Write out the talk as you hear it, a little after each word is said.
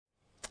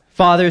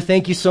Father,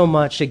 thank you so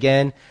much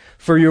again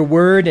for your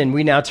word, and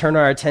we now turn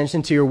our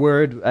attention to your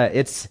word.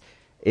 It's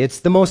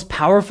the most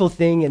powerful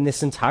thing in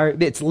this entire,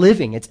 it's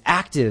living, it's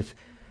active.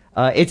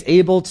 It's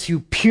able to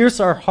pierce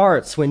our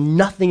hearts when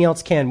nothing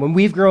else can. When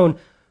we've grown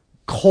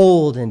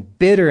cold and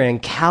bitter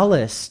and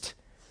calloused,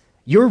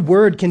 your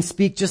word can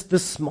speak just the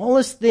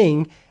smallest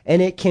thing,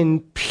 and it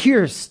can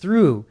pierce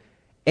through.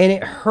 And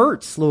it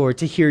hurts, Lord,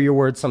 to hear your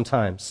word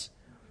sometimes.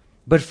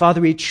 But Father,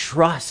 we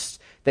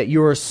trust that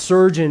you're a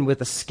surgeon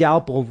with a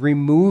scalpel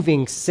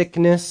removing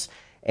sickness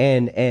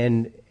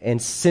and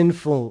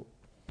sinful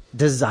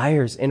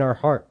desires in our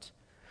heart.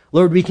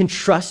 Lord, we can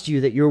trust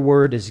you that your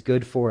word is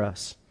good for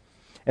us.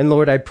 And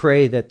Lord, I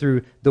pray that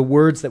through the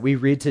words that we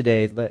read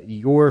today, that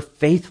your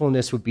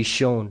faithfulness would be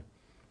shown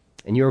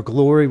and your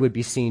glory would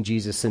be seen,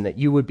 Jesus, and that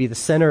you would be the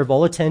center of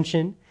all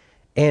attention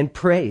and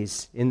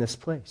praise in this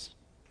place.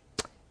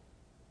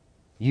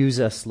 Use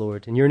us,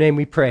 Lord. In your name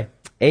we pray.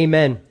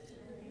 Amen.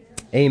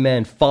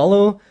 Amen.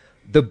 Follow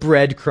the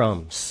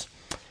breadcrumbs.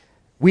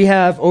 We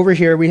have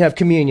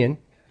communion,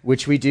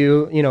 which we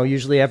do,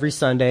 usually every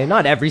Sunday.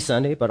 Not every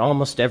Sunday, but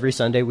almost every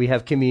Sunday we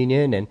have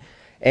communion,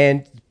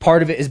 and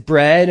part of it is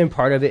bread and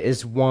part of it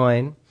is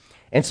wine.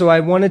 And so I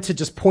wanted to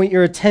just point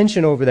your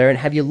attention over there and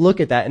have you look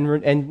at that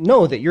and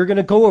know that you're going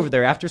to go over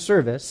there after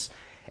service,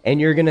 and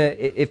you're going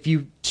to, if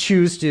you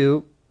choose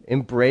to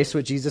embrace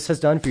what Jesus has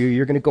done for you,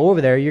 you're going to go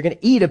over there, you're going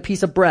to eat a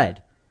piece of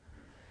bread.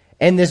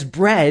 And this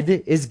bread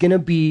is going to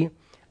be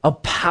a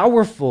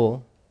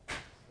powerful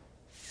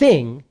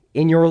thing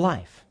in your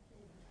life.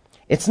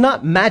 It's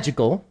not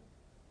magical.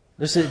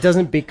 It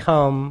doesn't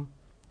become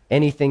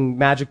anything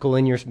magical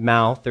in your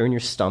mouth or in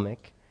your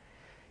stomach.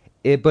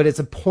 But it's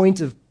a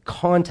point of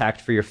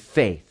contact for your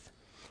faith.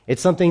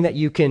 It's something that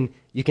you can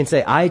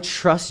say, I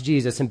trust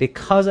Jesus, and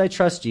because I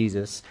trust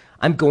Jesus,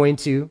 I'm going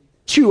to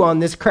chew on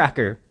this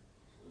cracker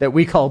that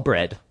we call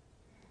bread.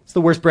 It's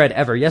the worst bread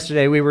ever.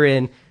 Yesterday we were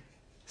in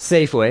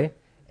Safeway,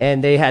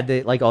 and they had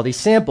all these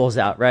samples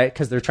out, right?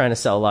 Because they're trying to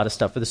sell a lot of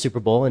stuff for the Super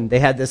Bowl, and they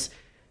had this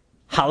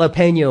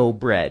jalapeno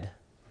bread.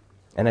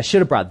 And I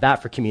should have brought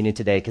that for communion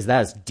today, because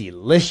that is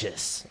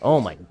delicious. Oh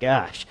my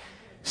gosh.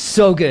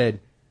 So good.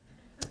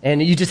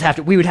 And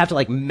we would have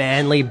to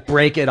manly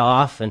break it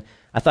off, and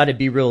I thought it'd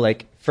be real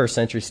first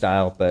century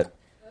style, but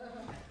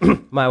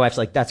my wife's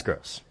like, that's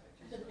gross.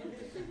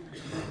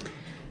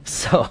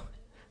 So,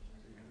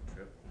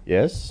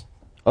 yes?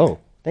 Oh,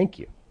 thank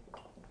you.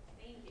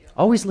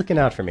 Always looking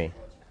out for me.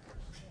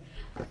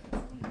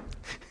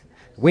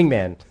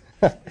 Wingman.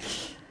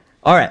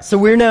 All right, so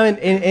we're now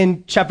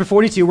in chapter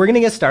 42. We're going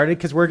to get started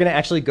because we're going to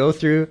actually go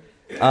through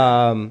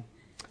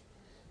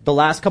the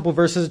last couple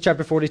verses of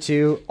chapter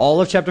 42,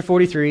 all of chapter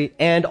 43,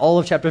 and all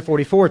of chapter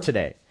 44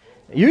 today.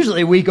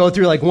 Usually we go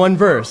through one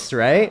verse,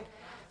 right?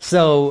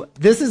 So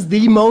this is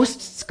the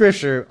most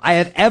scripture I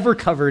have ever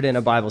covered in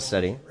a Bible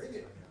study.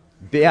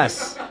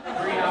 Yes.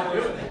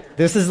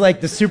 This is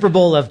the Super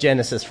Bowl of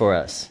Genesis for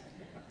us.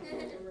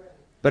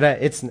 But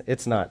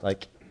it's not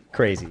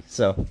crazy.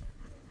 So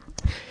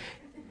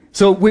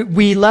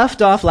we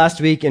left off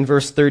last week in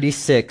verse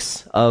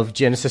 36 of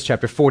Genesis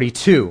chapter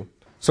 42.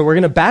 So we're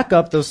going to back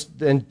up those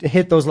and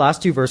hit those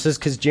last two verses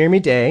because Jeremy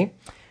Day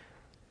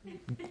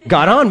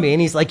got on me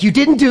and he's like, you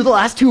didn't do the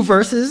last two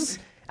verses?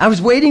 I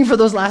was waiting for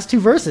those last two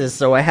verses,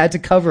 so I had to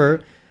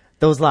cover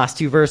those last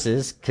two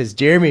verses because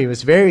Jeremy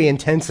was very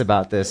intense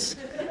about this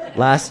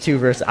last two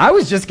verses. I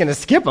was just going to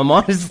skip them,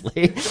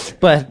 honestly,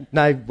 but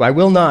I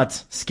will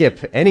not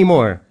skip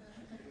anymore.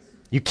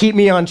 You keep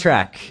me on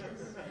track.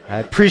 I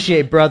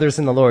appreciate brothers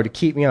in the Lord to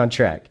keep me on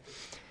track.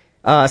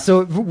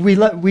 So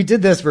we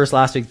did this verse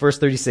last week, verse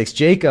 36.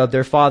 Jacob,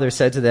 their father,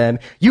 said to them,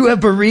 you have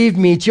bereaved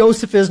me.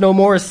 Joseph is no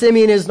more.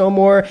 Simeon is no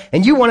more.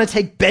 And you want to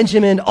take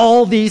Benjamin.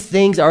 All these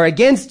things are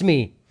against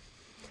me.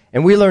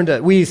 And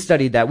we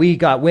studied that.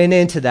 Went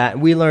into that,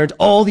 and we learned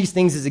all these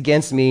things is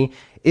against me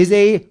is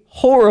a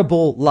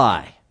horrible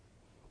lie.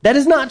 That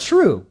is not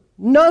true.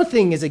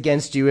 Nothing is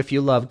against you if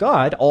you love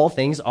God. All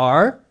things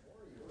are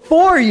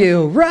for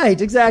you.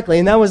 Right, exactly.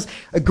 And that was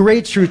a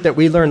great truth that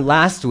we learned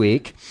last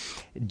week.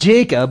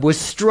 Jacob was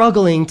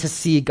struggling to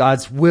see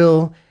God's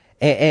will,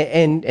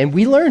 and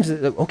we learned,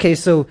 okay,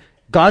 so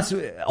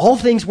all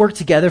things work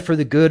together for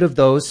the good of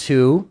those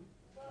who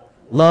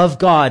love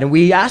God. And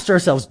we asked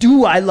ourselves,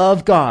 do I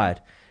love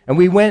God? And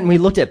we went and we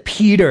looked at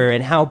Peter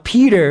and how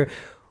Peter,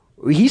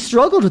 he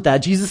struggled with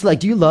that. Jesus is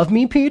like, do you love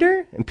me,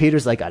 Peter? And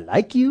Peter's like, I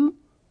like you.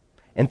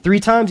 And 3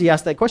 times he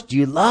asked that question, do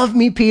you love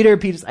me, Peter?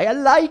 Peter's like, I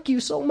like you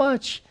so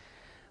much,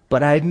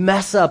 but I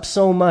mess up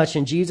so much.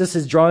 And Jesus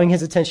is drawing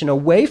his attention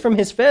away from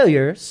his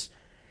failures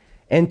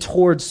and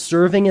towards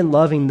serving and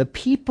loving the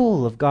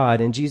people of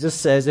God. And Jesus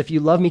says, if you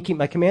love me, keep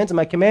my commands. And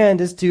my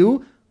command is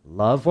to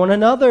love one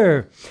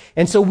another.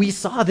 And so we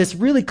saw this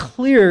really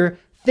clear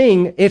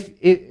thing.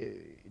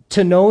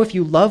 To know if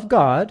you love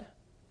God,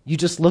 you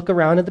just look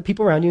around at the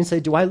people around you and say,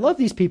 do I love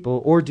these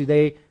people, or do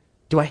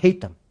I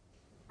hate them?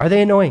 Are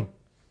they annoying?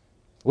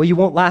 Well, you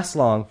won't last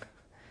long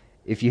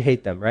if you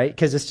hate them, right?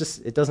 Because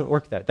it doesn't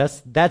work that.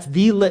 That's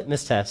the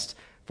litmus test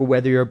for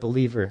whether you're a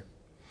believer.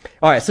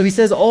 All right, so he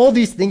says, all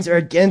these things are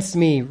against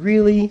me.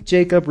 Really,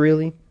 Jacob,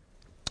 really?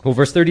 Well,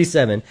 verse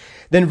 37,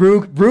 then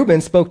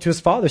Reuben spoke to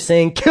his father,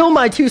 saying, kill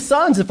my 2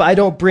 sons if I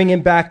don't bring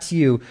him back to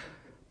you.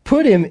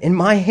 Put him in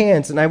my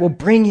hands, and I will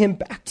bring him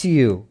back to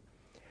you.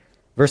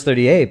 Verse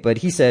 38, but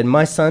he said,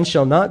 my son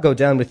shall not go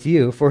down with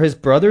you, for his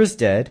brother is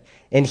dead,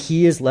 and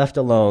he is left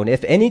alone.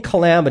 If any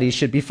calamity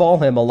should befall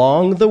him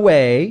along the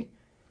way,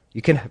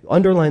 you can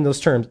underline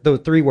those terms, those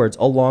 3 words,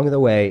 along the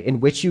way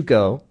in which you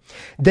go,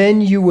 then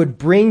you would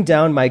bring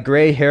down my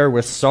gray hair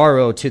with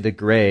sorrow to the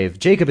grave.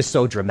 Jacob is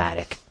so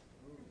dramatic.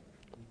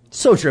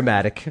 So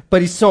dramatic,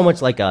 but he's so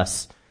much like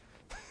us.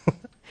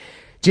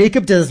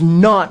 Jacob does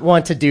not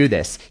want to do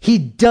this. He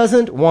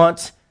doesn't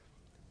want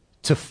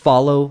to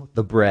follow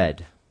the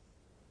bread.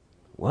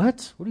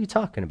 What? What are you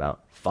talking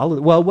about?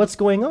 Well, what's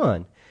going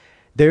on?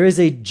 There is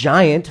a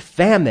giant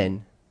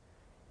famine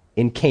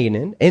in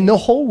Canaan, in the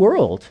whole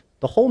world.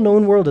 The whole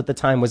known world at the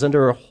time was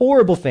under a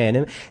horrible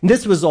famine. And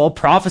this was all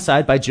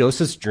prophesied by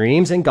Joseph's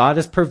dreams, and God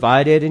has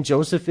provided, and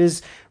Joseph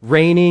is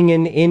reigning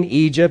in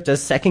Egypt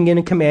as second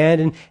in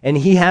command, and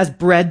he has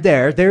bread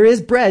there. There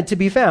is bread to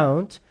be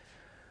found.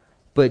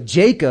 But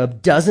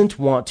Jacob doesn't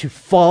want to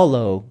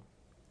follow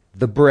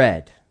the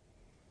bread.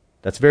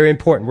 That's very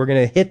important. We're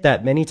going to hit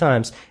that many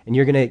times, and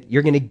you're going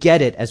to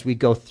get it as we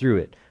go through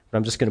it. But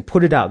I'm just going to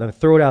put it out. I'm going to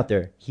throw it out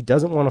there. He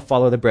doesn't want to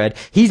follow the bread.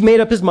 He's made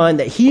up his mind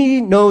that he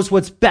knows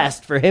what's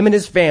best for him and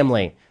his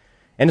family.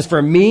 And it's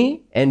for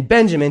me and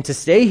Benjamin to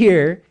stay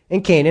here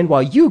in Canaan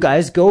while you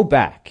guys go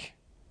back.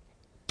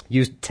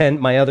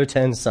 My other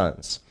 10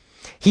 sons.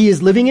 He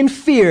is living in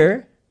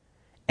fear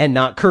and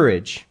not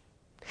courage.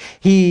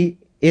 He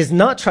is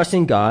not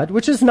trusting God,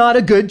 which is not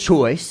a good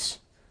choice.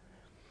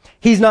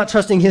 He's not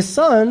trusting his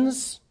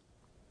sons.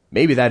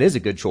 Maybe that is a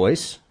good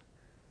choice.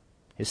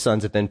 His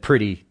sons have been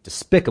pretty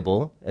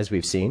despicable, as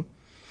we've seen.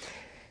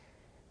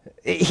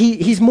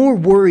 He's more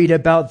worried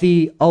about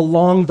the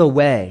along the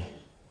way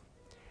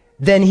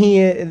than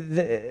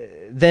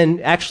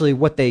actually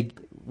what's going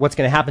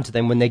to happen to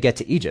them when they get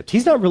to Egypt.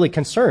 He's not really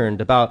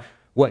concerned about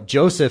what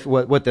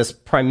this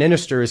prime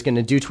minister is going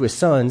to do to his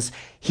sons.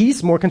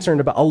 He's more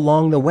concerned about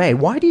along the way.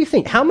 Why do you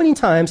think? How many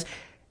times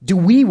do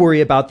we worry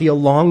about the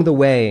along the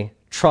way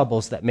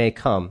troubles that may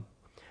come?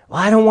 Well,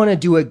 I don't want to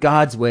do it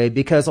God's way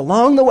because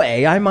along the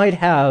way I might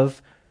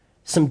have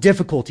some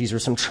difficulties or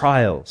some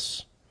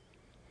trials.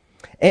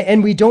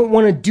 And we don't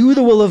want to do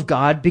the will of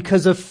God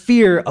because of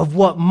fear of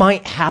what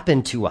might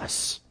happen to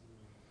us.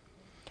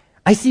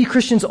 I see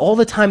Christians all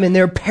the time and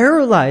they're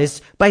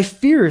paralyzed by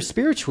fear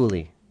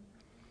spiritually.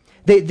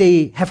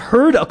 They have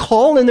heard a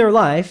call in their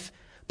life,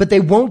 but they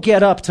won't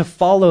get up to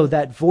follow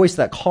that voice,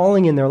 that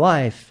calling in their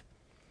life.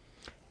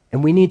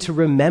 And we need to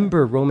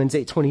remember Romans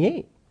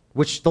 8:28.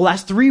 Which the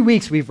last 3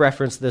 weeks we've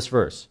referenced this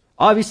verse.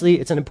 Obviously,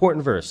 it's an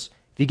important verse.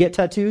 If you get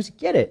tattoos,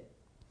 get it.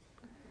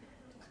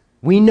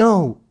 We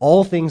know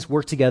all things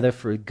work together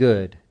for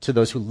good to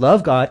those who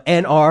love God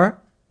and are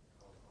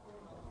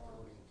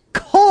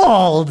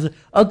called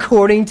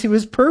according to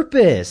his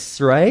purpose,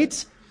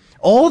 right?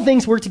 All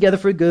things work together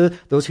for good,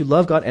 those who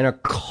love God and are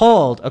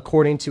called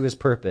according to his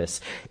purpose.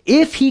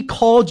 If he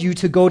called you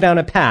to go down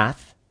a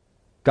path,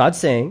 God's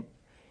saying,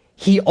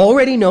 he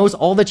already knows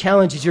all the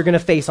challenges you're going to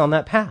face on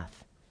that path.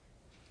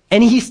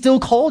 And he still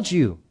called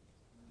you.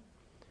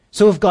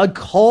 So if God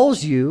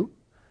calls you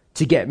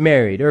to get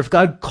married, or if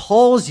God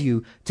calls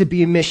you to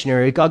be a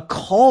missionary, God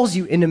calls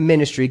you into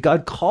ministry,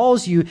 God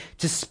calls you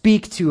to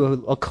speak to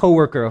a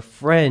coworker, a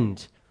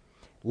friend,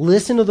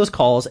 listen to those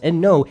calls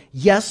and know,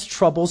 yes,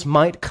 troubles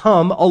might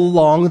come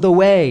along the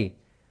way.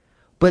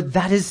 But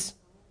that is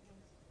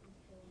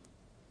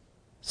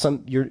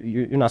you're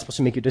not supposed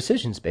to make your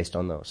decisions based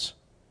on those.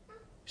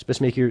 You're supposed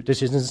to make your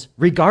decisions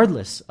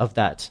regardless of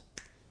that.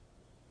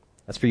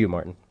 That's for you,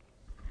 Martin.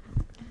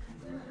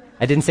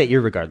 I didn't say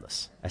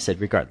irregardless. I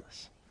said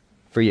regardless.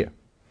 For you.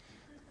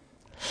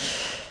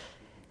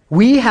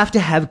 We have to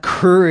have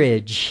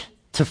courage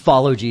to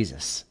follow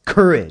Jesus.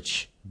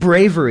 Courage.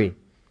 Bravery.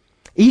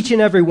 Each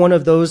and every one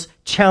of those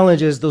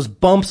challenges, those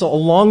bumps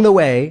along the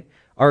way,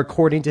 are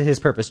according to his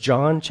purpose.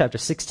 John chapter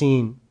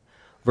 16,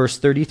 verse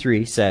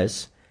 33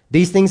 says,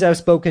 these things I have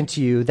spoken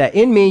to you, that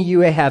in me you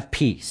may have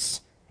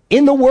peace.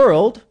 In the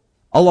world,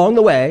 along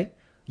the way,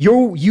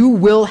 you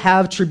will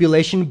have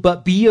tribulation,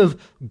 but be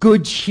of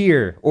good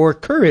cheer or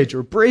courage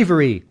or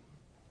bravery,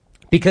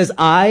 because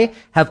I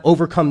have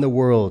overcome the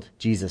world,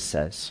 Jesus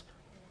says.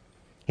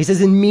 He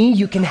says, in me,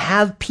 you can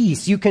have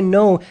peace. You can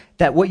know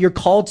that what you're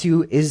called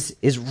to is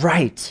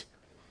right.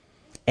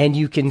 And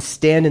you can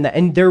stand in that.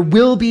 And there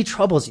will be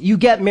troubles. You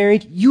get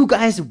married, you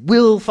guys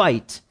will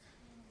fight.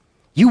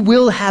 You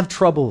will have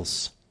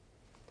troubles.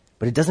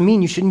 But it doesn't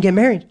mean you shouldn't get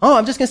married. Oh,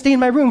 I'm just going to stay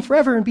in my room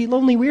forever and be a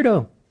lonely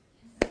weirdo.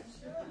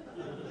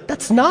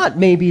 That's not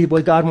maybe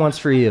what God wants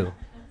for you.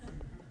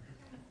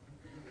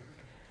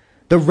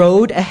 The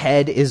road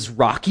ahead is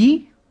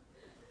rocky,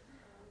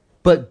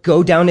 but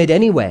go down it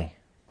anyway.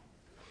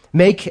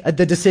 Make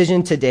the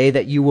decision today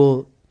that you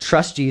will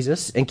trust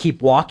Jesus and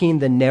keep walking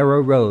the narrow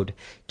road.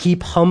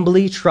 Keep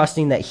humbly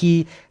trusting that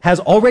he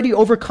has already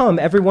overcome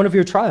every one of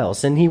your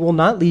trials and he will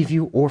not leave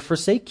you or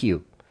forsake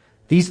you.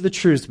 These are the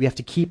truths we have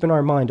to keep in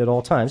our mind at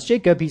all times.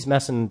 Jacob, he's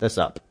messing this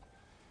up.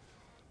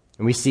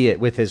 And we see it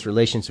with his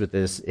relations with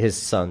his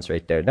sons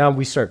right there. Now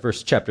we start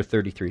chapter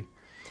 33.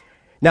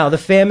 Now the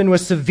famine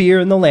was severe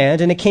in the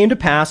land, and it came to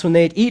pass when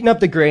they had eaten up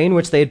the grain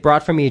which they had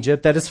brought from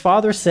Egypt, that his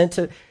father said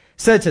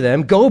to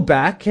them, "Go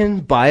back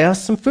and buy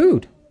us some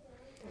food."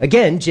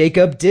 Again,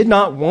 Jacob did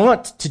not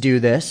want to do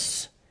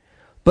this,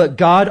 but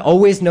God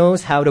always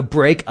knows how to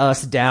break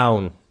us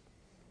down.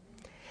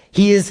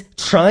 He is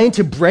trying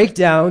to break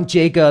down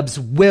Jacob's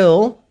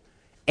will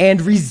and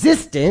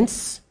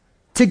resistance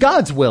to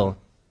God's will.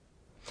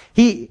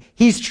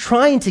 He's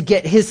trying to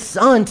get his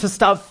son to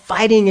stop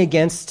fighting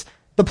against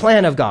the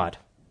plan of God.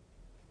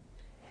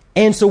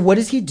 And so what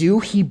does he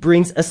do? He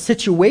brings a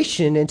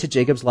situation into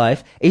Jacob's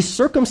life, a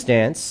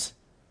circumstance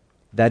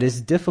that is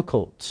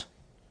difficult.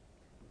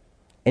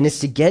 And it's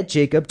to get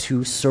Jacob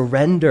to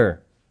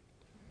surrender.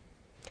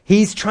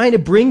 He's trying to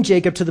bring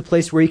Jacob to the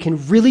place where he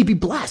can really be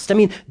blessed. I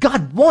mean,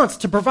 God wants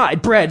to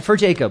provide bread for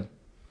Jacob.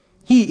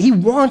 He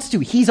wants to.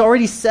 He's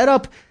already set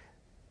up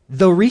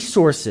the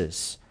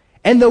resources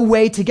and the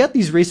way to get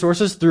these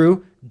resources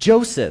through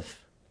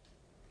Joseph,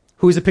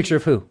 who is a picture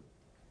of who?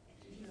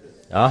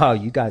 Oh,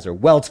 you guys are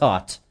well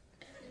taught.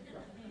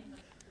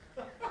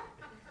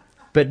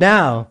 But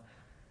now,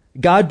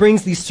 God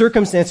brings these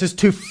circumstances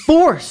to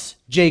force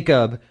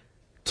Jacob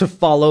to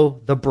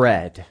follow the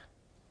bread.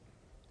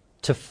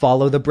 To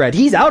follow the bread.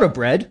 He's out of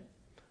bread.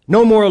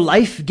 No more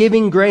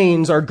life-giving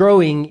grains are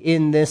growing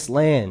in this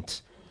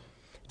land.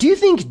 Do you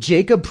think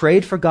Jacob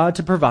prayed for God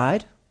to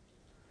provide?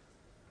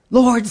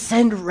 Lord,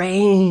 send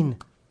rain.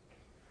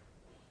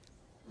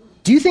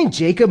 Do you think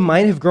Jacob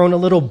might have grown a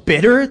little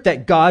bitter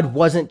that God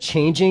wasn't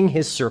changing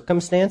his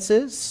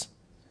circumstances?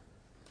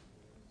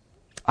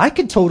 I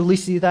could totally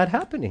see that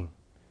happening.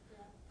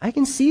 I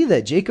can see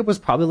that Jacob was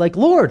probably like,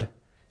 Lord,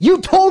 you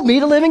told me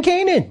to live in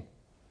Canaan.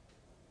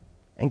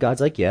 And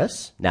God's like,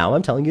 yes, now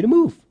I'm telling you to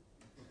move.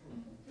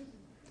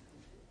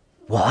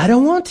 Well, I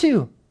don't want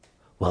to.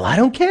 Well, I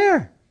don't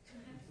care.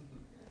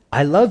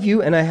 I love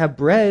you and I have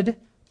bread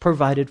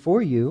provided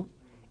for you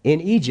in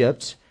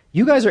Egypt.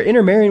 You guys are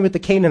intermarrying with the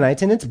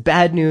Canaanites, and it's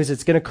bad news.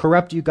 It's going to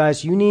corrupt you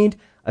guys. You need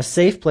a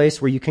safe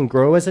place where you can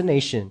grow as a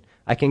nation.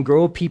 I can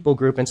grow a people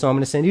group, and so I'm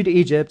going to send you to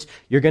Egypt.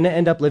 You're going to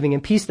end up living in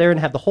peace there and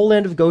have the whole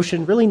land of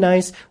Goshen really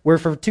nice, where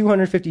for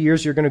 250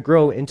 years you're going to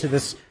grow into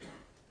this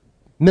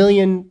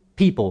million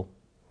people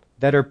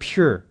that are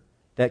pure,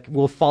 that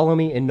will follow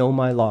me and know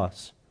my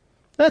laws.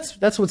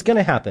 That's what's going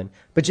to happen.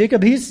 But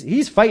Jacob,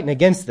 he's fighting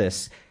against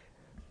this.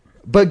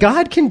 But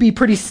God can be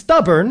pretty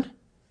stubborn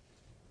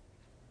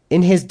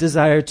in his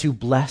desire to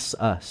bless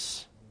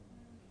us.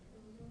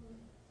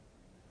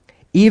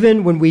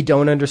 Even when we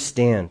don't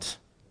understand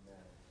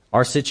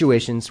our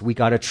situations, we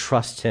got to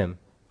trust him.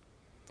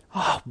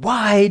 Oh,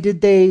 why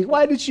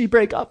did she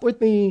break up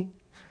with me?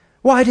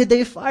 Why did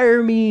they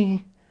fire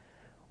me?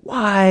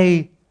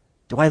 Why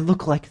do I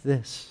look like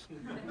this?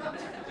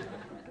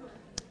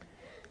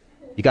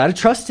 You got to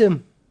trust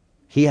him.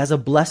 He has a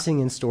blessing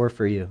in store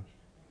for you.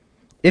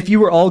 If you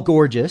were all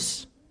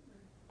gorgeous,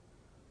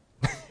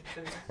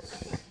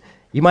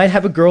 you might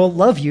have a girl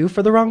love you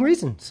for the wrong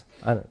reasons.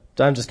 I'm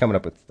just coming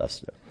up with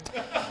stuff.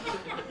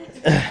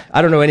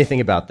 I don't know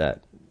anything about that.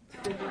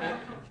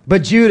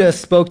 But Judah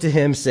spoke to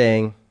him,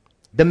 saying,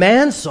 the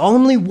man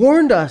solemnly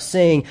warned us,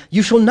 saying,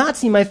 you shall not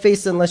see my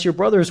face unless your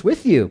brother is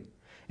with you.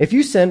 If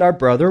you send our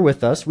brother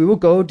with us, we will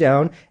go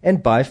down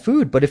and buy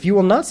food. But if you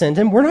will not send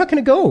him, we're not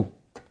going to go.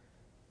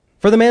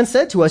 For the man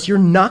said to us, you're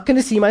not going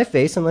to see my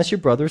face unless your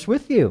brother is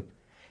with you.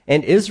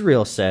 And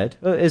Israel said,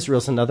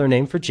 Israel's another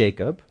name for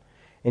Jacob.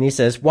 And he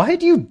says, why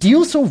do you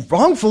deal so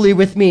wrongfully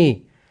with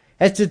me?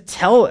 As to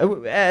tell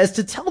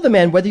the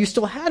man whether you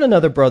still had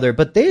another brother.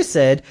 But they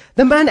said,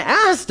 the man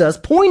asked us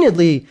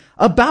pointedly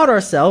about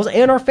ourselves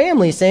and our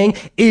family, saying,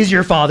 is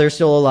your father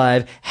still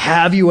alive?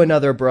 Have you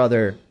another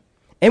brother?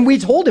 And we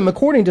told him,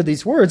 according to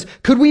these words,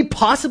 could we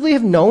possibly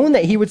have known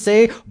that he would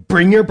say,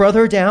 bring your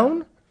brother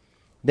down?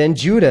 Then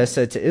Judah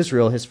said to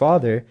Israel, his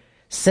father,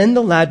 send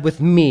the lad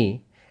with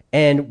me,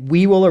 and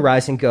we will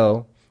arise and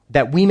go,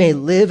 that we may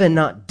live and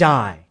not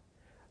die.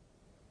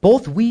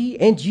 Both we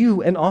and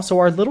you and also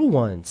our little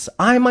ones.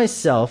 I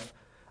myself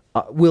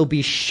will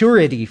be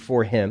surety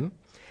for him.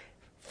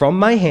 From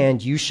my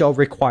hand you shall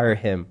require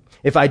him.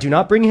 If I do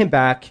not bring him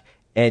back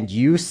and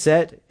you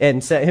set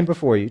him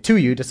before you,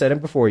 to set him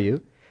before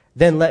you,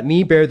 then let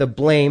me bear the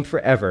blame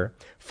forever.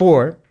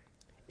 For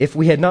if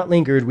we had not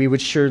lingered, we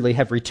would surely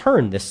have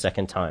returned this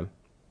second time.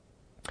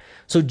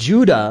 So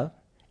Judah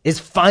is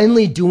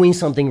finally doing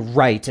something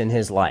right in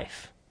his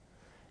life.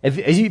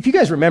 If you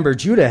guys remember,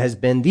 Judah has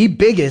been the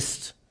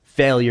biggest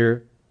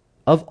failure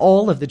of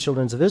all of the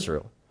children of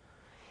Israel.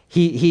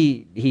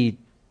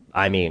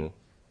 I mean,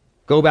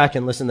 go back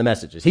and listen to the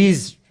messages.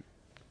 He's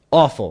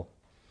awful.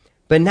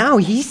 But now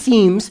he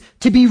seems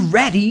to be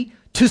ready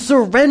to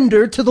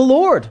surrender to the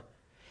Lord.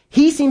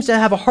 He seems to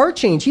have a heart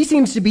change. He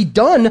seems to be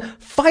done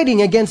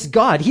fighting against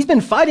God. He's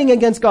been fighting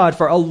against God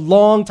for a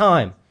long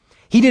time.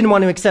 He didn't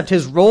want to accept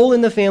his role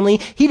in the family.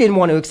 He didn't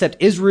want to accept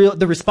Israel,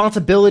 the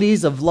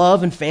responsibilities of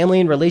love and family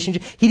and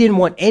relationship. He didn't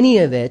want any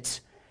of it.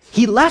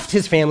 He left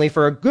his family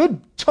for a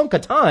good chunk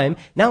of time.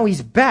 Now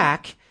he's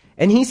back,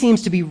 and he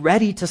seems to be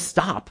ready to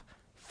stop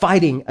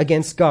fighting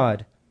against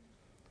God.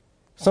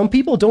 Some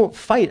people don't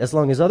fight as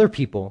long as other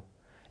people.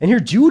 And here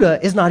Judah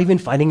is not even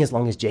fighting as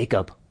long as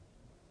Jacob,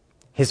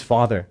 his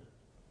father,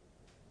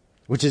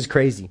 which is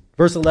crazy.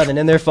 Verse 11,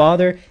 and their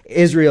father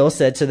Israel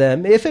said to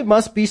them, if it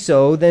must be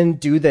so, then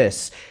do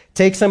this.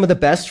 Take some of the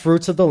best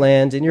fruits of the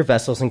land in your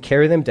vessels and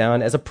carry them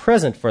down as a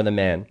present for the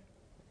man.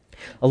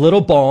 A little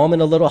balm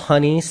and a little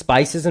honey,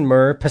 spices and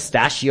myrrh,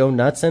 pistachio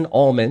nuts and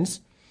almonds.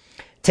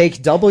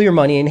 Take double your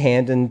money in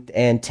hand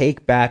and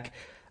take back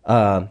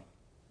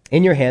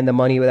in your hand the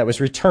money that was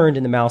returned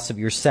in the mouths of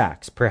your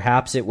sacks.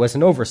 Perhaps it was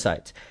an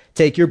oversight.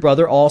 Take your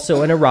brother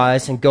also and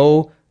arise and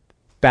go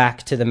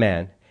back to the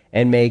man.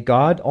 And may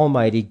God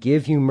Almighty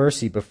give you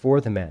mercy before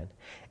the man,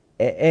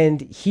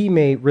 and he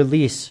may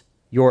release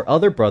your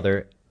other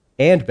brother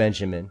and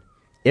Benjamin.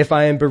 If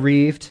I am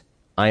bereaved,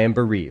 I am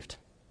bereaved.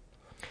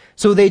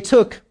 So they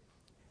took,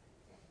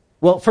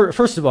 well,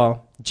 first of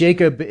all,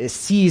 Jacob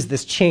sees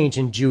this change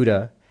in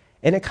Judah,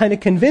 and it kind of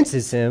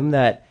convinces him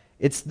that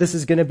this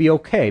is going to be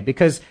okay.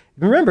 Because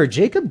remember,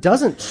 Jacob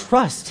doesn't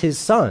trust his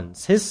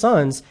sons. His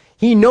sons,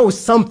 he knows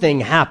something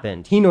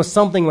happened. He knows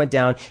something went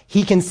down.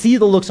 He can see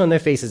the looks on their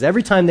faces.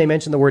 Every time they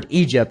mention the word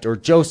Egypt or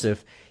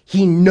Joseph,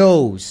 he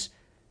knows,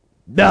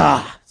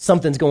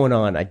 something's going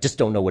on. I just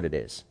don't know what it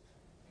is.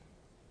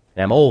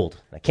 And I'm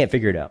old. I can't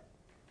figure it out.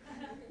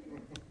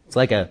 It's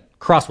like a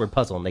crossword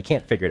puzzle, and they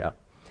can't figure it out.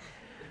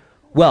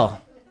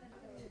 Well,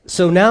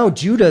 so now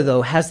Judah,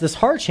 though, has this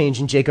heart change,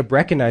 and Jacob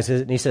recognizes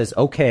it, and he says,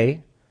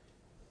 okay,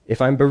 if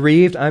I'm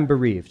bereaved, I'm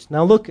bereaved.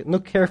 Now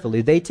look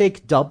carefully. They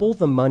take double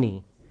the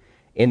money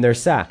in their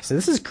sacks. So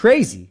this is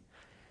crazy.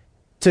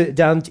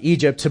 Down to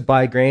Egypt to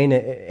buy grain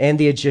and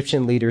the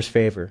Egyptian leader's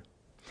favor.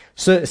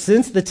 So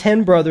since the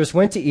 10 brothers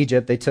went to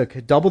Egypt, they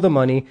took double the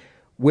money,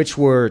 which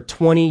were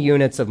 20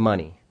 units of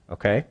money.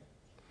 Okay?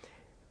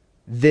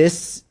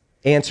 This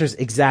answers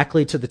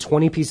exactly to the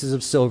 20 pieces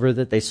of silver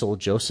that they sold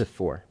Joseph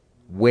for,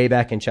 way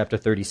back in chapter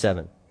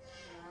 37.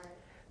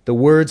 The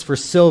words for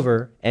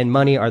silver and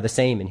money are the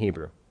same in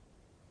Hebrew.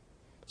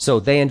 So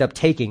they end up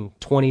taking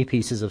 20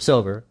 pieces of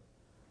silver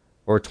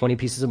or 20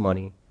 pieces of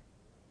money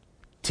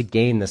to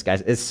gain this,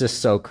 guys. It's just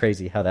so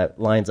crazy how that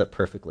lines up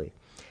perfectly.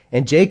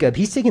 And Jacob,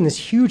 he's taking this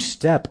huge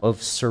step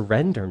of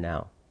surrender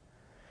now.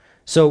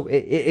 So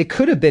it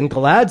could have been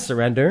glad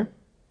surrender,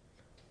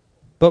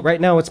 but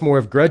right now it's more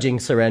of grudging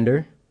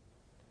surrender.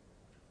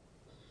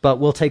 But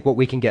we'll take what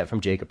we can get from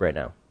Jacob right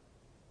now.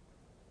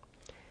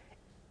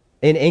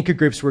 In anchor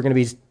groups, we're going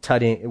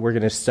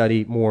to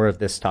study more of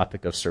this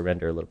topic of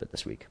surrender a little bit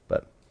this week.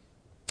 But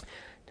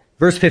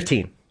verse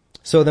 15.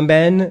 So the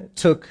men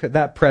took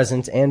that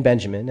present and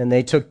Benjamin, and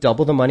they took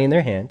double the money in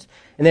their hand,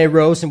 and they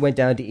arose and went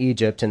down to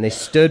Egypt, and they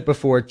stood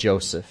before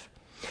Joseph.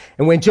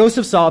 And when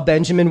Joseph saw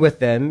Benjamin with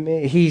them,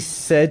 he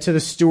said to the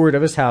steward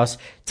of his house,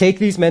 take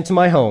these men to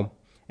my home,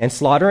 and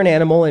slaughter an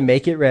animal and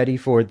make it ready,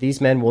 for these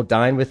men will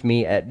dine with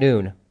me at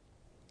noon.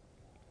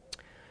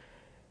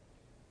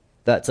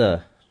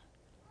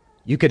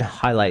 You could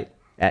highlight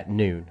at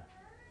noon.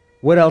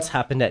 What else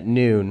happened at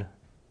noon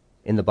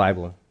in the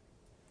Bible?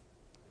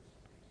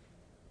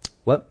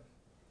 What?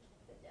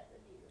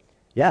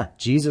 Yeah,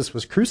 Jesus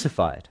was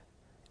crucified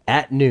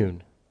at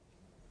noon.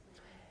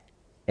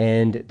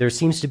 And there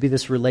seems to be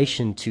this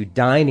relation to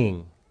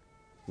dining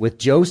with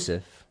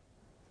Joseph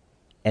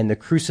and the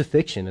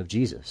crucifixion of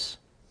Jesus.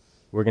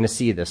 We're going to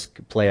see this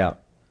play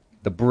out.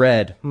 The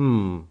bread,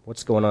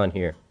 what's going on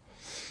here?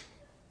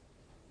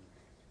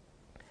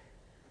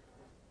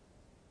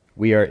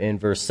 We are in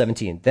verse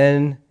 17.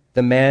 Then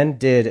the man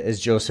did as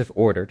Joseph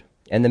ordered,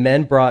 and the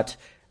men brought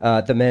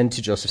the men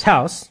to Joseph's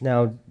house.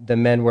 Now the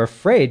men were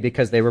afraid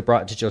because they were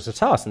brought to Joseph's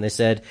house, and they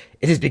said,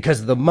 it is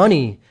because of the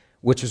money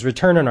which was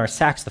returned in our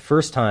sacks the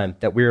first time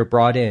that we were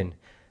brought in,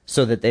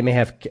 so that they may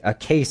have a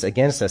case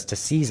against us to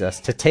seize us,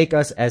 to take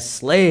us as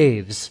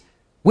slaves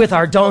with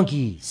our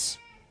donkeys.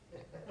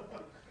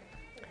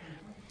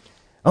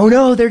 Oh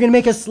no, they're going to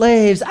make us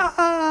slaves.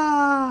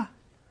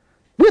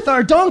 With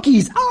our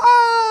donkeys.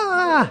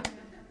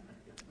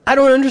 I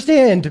don't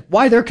understand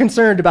why they're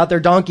concerned about their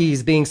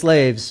donkeys being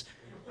slaves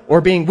or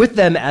being with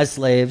them as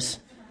slaves.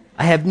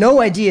 I have no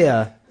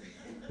idea.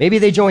 Maybe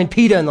they joined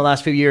PETA in the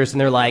last few years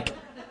and they're like,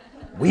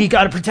 we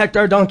got to protect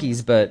our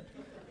donkeys, but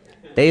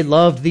they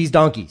loved these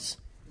donkeys.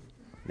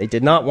 They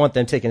did not want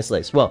them taken as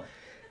slaves. Well,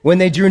 when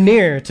they drew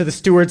near to the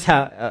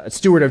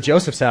steward of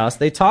Joseph's house,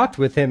 they talked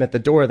with him at the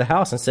door of the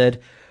house and said,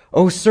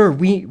 oh, sir,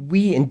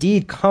 we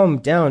indeed came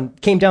down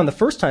the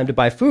first time to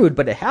buy food,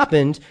 but it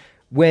happened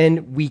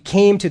when we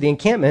came to the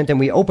encampment and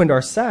we opened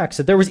our sacks,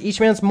 that there was each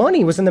man's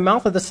money was in the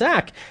mouth of the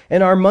sack,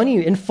 and our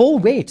money in full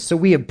weight, so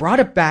we have brought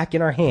it back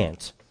in our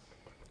hands.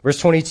 Verse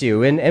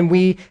 22, and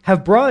we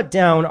have brought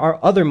down our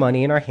other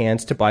money in our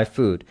hands to buy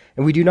food,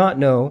 and we do not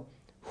know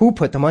who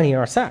put the money in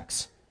our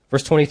sacks?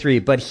 Verse 23,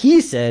 but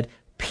he said,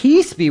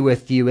 peace be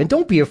with you, and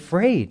don't be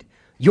afraid.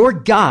 Your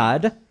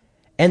God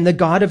and the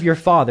God of your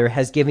father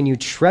has given you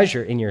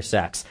treasure in your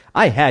sacks.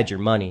 I had your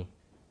money.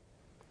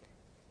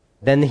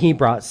 Then he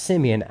brought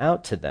Simeon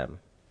out to them.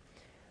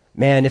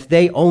 Man, if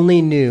they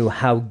only knew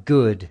how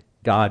good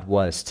God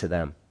was to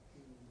them.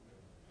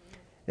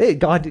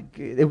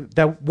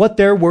 What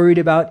they're worried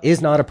about is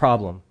not a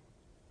problem.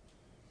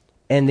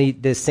 And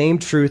the same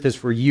truth is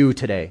for you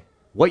today.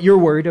 What you're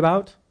worried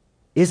about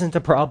isn't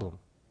a problem.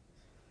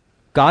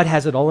 God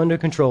has it all under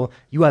control.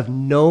 You have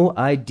no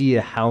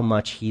idea how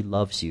much he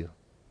loves you.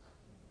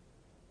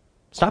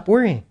 Stop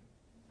worrying.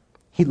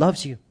 He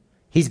loves you.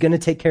 He's going to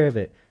take care of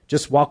it.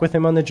 Just walk with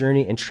him on the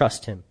journey and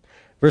trust him.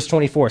 Verse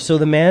 24, so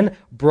the man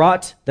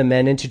brought the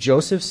men into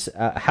Joseph's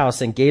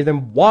house and gave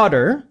them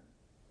water.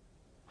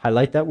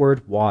 Highlight that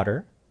word,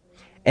 water.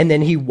 And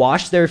then he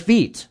washed their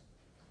feet.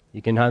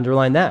 You can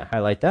underline that,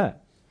 highlight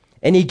that.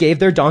 And he gave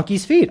their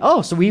donkeys feed.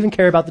 Oh, so we even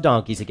care about the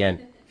donkeys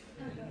again.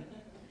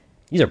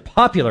 These are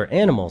popular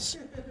animals.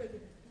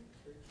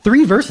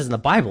 3 verses in the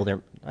Bible.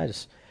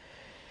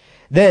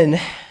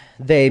 Then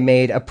they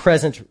made a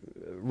present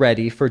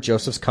ready for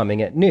Joseph's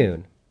coming at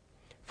noon,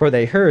 for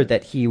they heard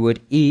that he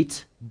would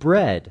eat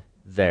bread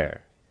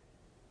there.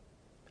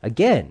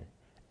 Again,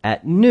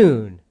 at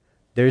noon,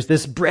 there's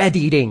this bread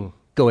eating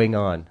going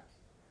on.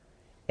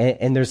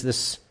 And there's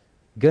this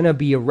going to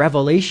be a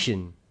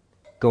revelation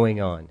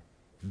going on.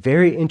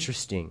 Very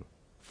interesting.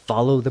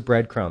 Follow the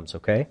breadcrumbs,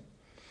 okay?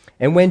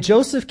 And when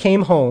Joseph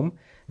came home,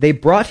 they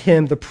brought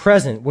him the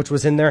present which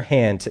was in their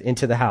hand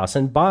into the house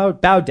and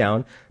bowed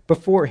down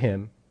before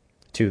him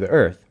to the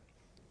earth.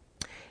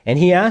 And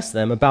he asked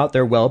them about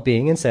their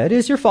well-being and said,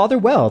 is your father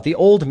well, the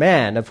old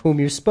man of whom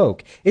you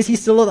spoke? Is he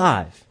still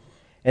alive?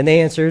 And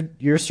they answered,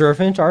 your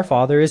servant, our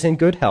father, is in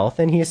good health,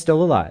 and he is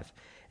still alive.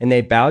 And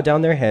they bowed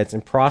down their heads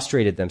and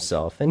prostrated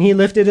themselves. And he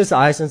lifted his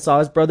eyes and saw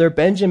his brother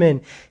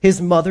Benjamin,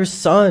 his mother's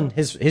son,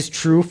 his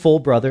true full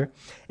brother.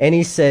 And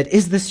he said,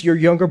 is this your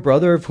younger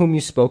brother of whom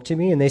you spoke to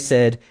me? And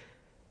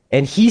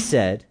he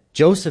said,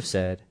 Joseph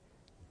said,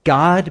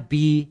 God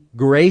be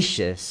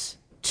gracious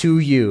to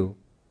you,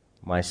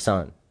 my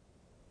son.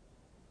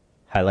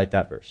 Highlight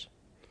that verse.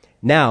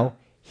 Now,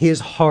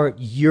 his heart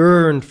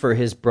yearned for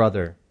his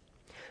brother.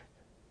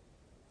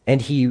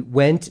 And he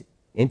went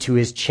into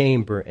his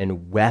chamber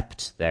and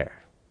wept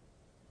there.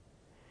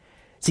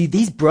 See,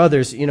 these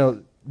brothers,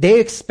 they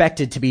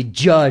expected to be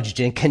judged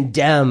and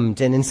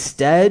condemned, and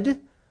instead,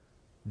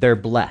 they're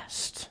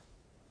blessed.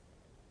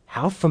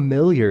 How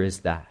familiar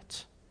is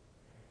that?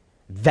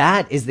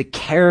 That is the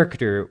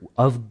character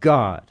of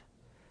God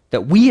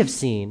that we have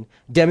seen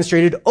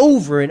demonstrated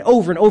over and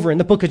over and over in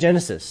the book of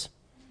Genesis.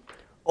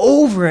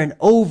 Over and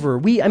over.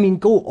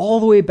 Go all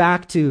the way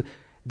back to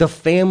the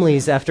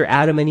families after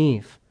Adam and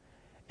Eve.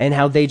 And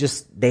how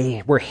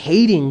they were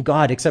hating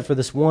God except for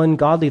this one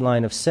godly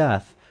line of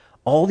Seth.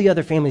 All the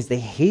other families, they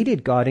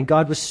hated God, and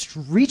God was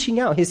reaching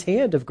out his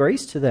hand of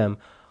grace to them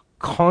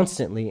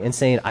constantly and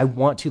saying, I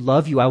want to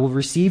love you. I will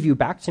receive you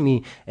back to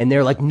me. And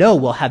they're like, no,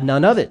 we'll have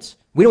none of it.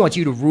 We don't want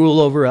you to rule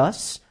over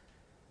us.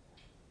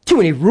 Too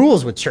many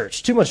rules with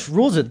church. Too much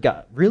rules with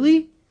God.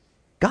 Really?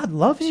 God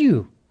loves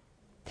you.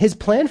 His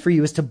plan for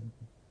you is to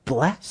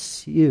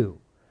bless you,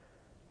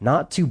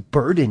 not to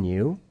burden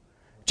you.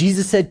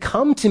 Jesus said,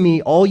 come to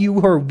me, all you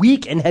who are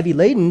weak and heavy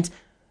laden,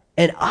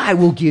 and I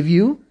will give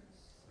you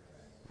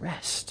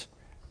rest.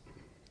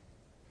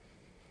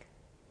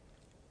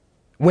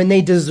 When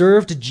they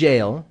deserved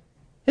jail,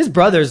 his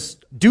brothers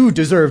do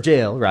deserve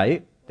jail,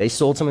 right? They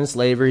sold someone into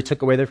slavery,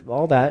 took away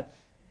all that.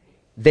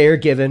 They're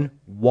given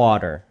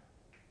water.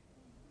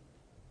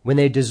 When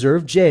they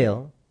deserve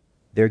jail,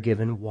 they're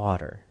given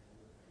water.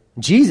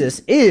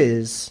 Jesus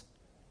is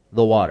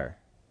the water,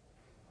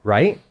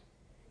 right?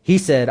 He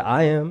said,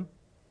 I am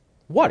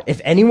water.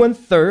 If anyone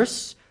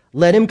thirsts,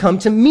 let him come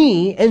to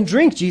me and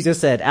drink, Jesus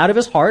said. Out of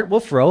his heart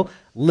will flow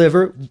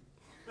liver.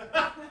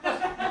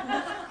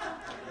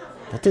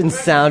 That didn't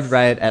sound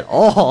right at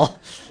all.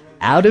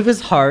 Out of his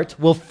heart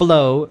will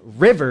flow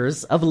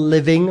rivers of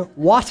living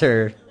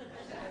water.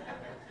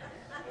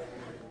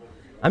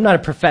 I'm not a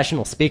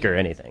professional speaker or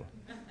anything.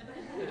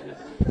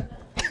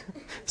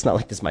 It's not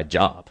like this is my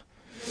job.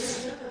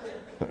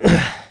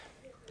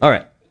 All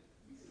right.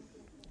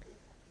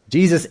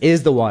 Jesus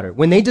is the water.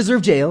 When they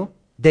deserve jail,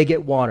 they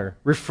get water,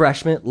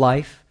 refreshment,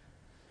 life.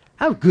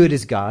 How good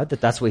is God that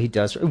that's what he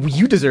does?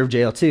 You deserve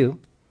jail too.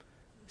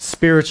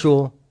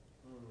 Spiritual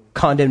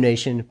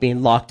condemnation,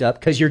 being locked up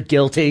because you're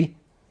guilty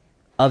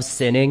of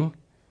sinning.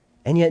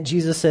 And yet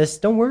Jesus says,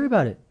 don't worry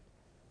about it.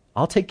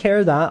 I'll take care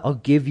of that. I'll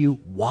give you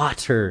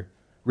water,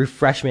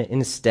 refreshment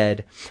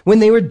instead. When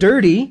they were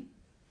dirty,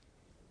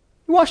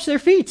 he washed their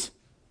feet.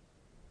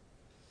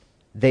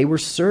 They were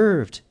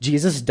served.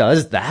 Jesus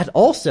does that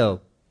also.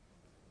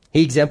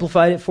 He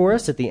exemplified it for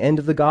us at the end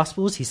of the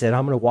Gospels. He said,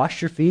 I'm going to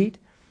wash your feet.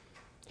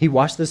 He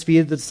washed those feet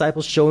of the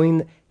disciples,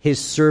 showing his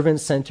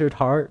servant-centered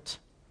heart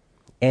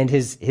and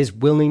his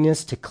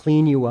willingness to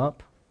clean you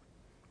up.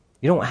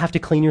 You don't have to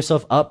clean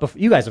yourself up.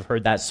 You guys have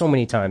heard that so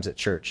many times at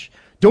church.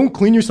 don't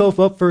clean yourself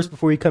up first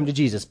before you come to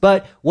Jesus.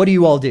 But what do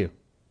you all do?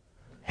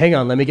 Hang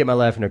on, let me get my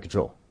life under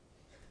control.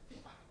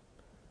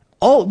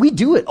 We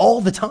do it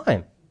all the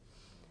time.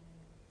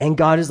 And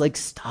God is like,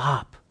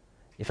 stop.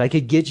 If I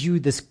could get you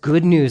this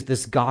good news,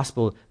 this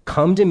gospel,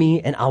 come to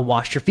me and I'll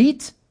wash your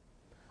feet.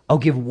 I'll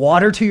give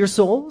water to your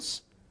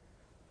souls.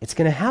 It's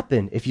going to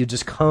happen if you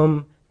just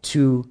come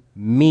to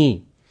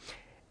me.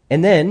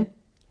 And then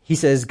he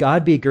says,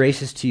 God be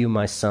gracious to you,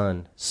 my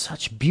son.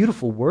 Such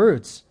beautiful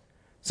words,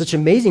 such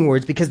amazing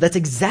words, because that's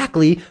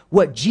exactly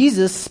what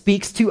Jesus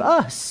speaks to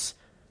us.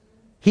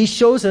 He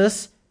shows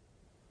us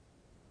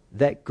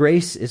that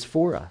grace is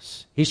for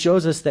us. He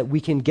shows us that we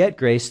can get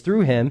grace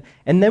through him.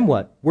 And then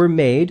what? We're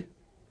made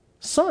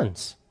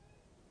sons.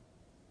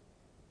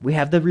 We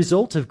have the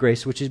result of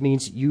grace, which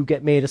means you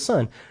get made a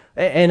son.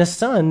 And a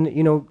son,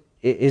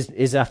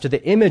 is after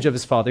the image of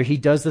his father. He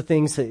does the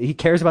things, he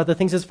cares about the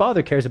things his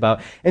father cares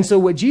about. And so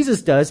what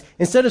Jesus does,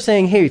 instead of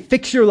saying, hey,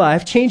 fix your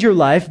life, change your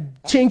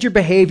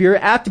behavior,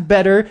 act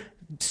better,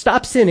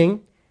 stop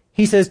sinning,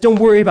 he says, don't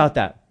worry about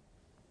that.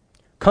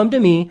 Come to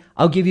me,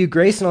 I'll give you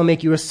grace and I'll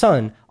make you a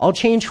son. I'll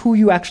change who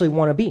you actually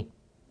want to be.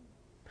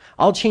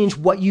 I'll change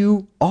what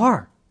you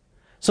are.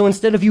 So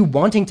instead of you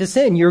wanting to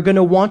sin, you're going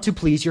to want to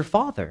please your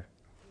father.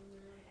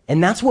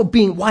 And that's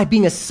why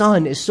being a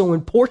son is so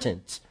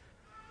important.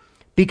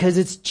 Because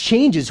it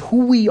changes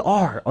who we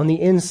are on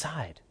the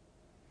inside.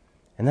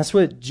 And that's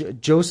what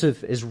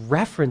Joseph is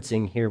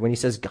referencing here when he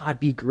says, God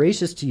be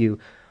gracious to you,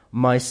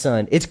 my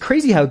son. It's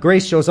crazy how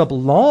grace shows up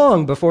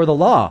long before the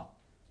law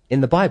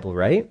in the Bible,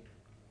 right?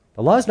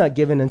 The law is not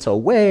given until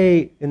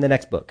way in the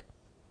next book,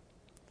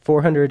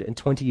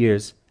 420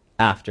 years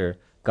after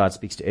God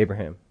speaks to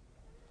Abraham.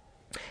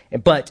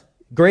 But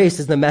grace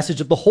is the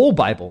message of the whole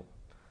Bible.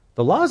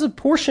 The law is a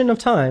portion of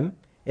time.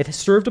 It has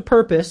served a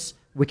purpose.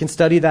 We can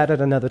study that at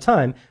another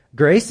time.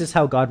 Grace is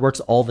how God works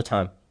all the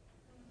time.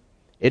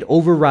 It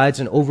overrides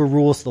and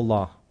overrules the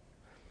law.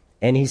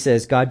 And he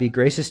says, God be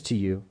gracious to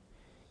you.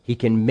 He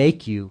can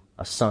make you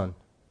a son.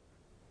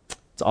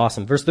 It's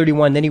awesome. Verse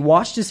 31, then he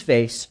washed his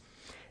face.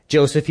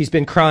 Joseph, he's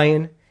been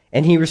crying,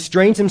 and he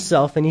restrains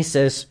himself, and he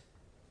says,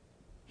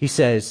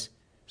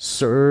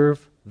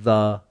 serve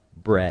the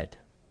bread.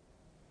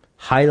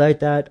 Highlight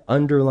that,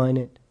 underline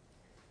it.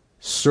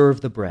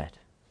 Serve the bread.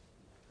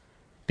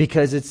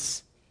 Because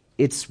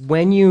it's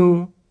when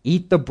you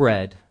eat the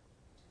bread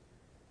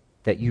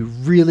that you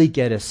really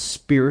get a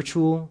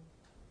spiritual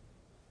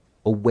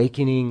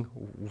awakening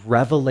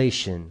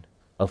revelation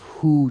of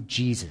who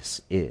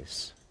Jesus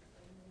is.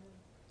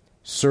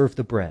 Serve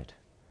the bread.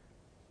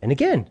 And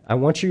again, I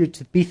want you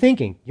to be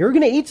thinking, you're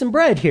going to eat some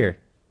bread here.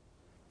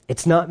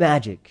 It's not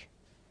magic.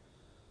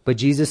 But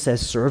Jesus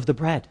says, serve the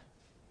bread.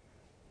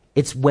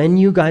 It's when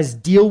you guys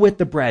deal with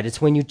the bread,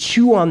 it's when you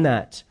chew on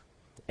that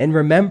and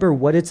remember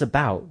what it's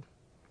about,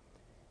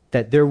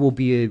 that there will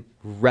be a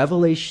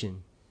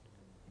revelation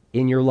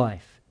in your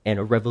life and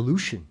a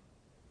revolution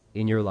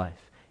in your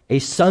life. A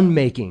son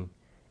making,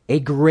 a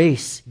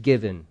grace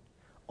given.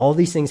 All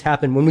these things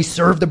happen when we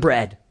serve the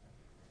bread.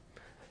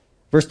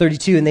 Verse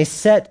 32, and they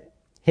set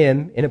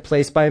him in a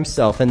place by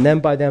himself and them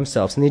by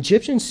themselves. And the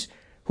Egyptians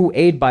who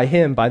ate by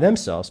him by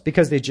themselves,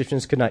 because the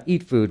Egyptians could not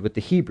eat food with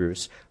the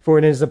Hebrews, for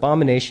it is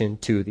abomination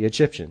to the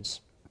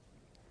Egyptians.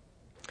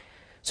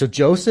 So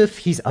Joseph,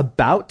 he's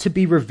about to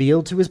be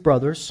revealed to his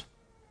brothers.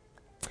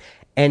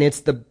 And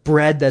it's the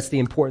bread that's the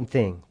important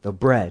thing. The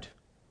bread.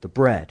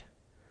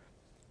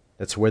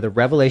 That's where the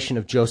revelation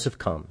of Joseph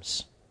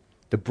comes.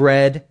 The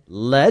bread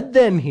led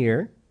them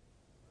here.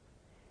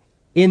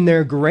 In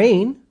their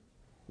grain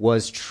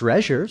was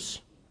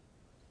treasures.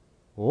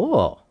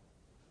 Oh,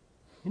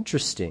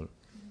 interesting.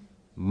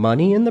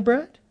 Money in the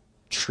bread?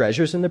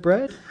 Treasures in the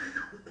bread?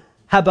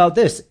 How about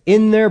this?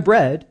 In their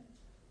bread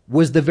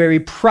was the very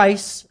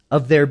price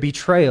of their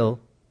betrayal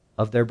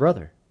of their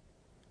brother.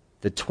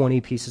 The 20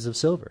 pieces of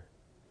silver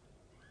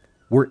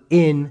were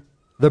in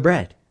the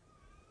bread.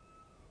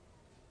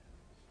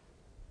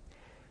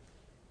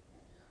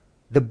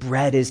 The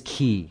bread is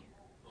key.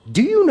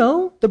 Do you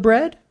know the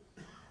bread?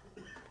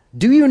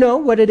 Do you know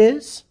what it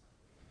is?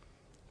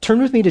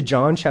 Turn with me to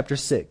John chapter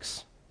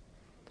 6.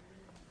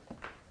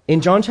 In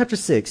John chapter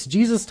 6,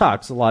 Jesus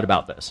talks a lot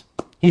about this.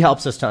 He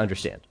helps us to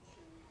understand.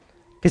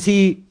 Because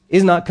he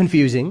is not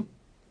confusing.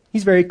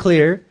 He's very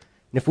clear.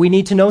 And if we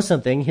need to know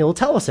something, he'll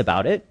tell us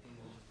about it.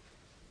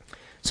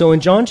 So in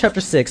John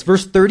chapter 6,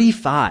 verse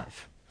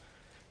 35,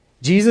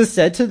 Jesus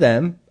said to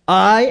them,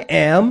 I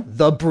am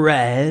the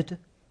bread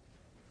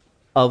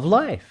of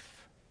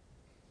life.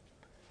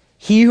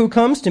 He who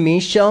comes to me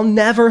shall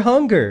never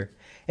hunger,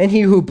 and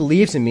he who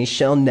believes in me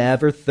shall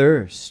never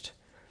thirst.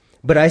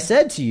 But I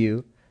said to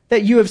you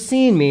that you have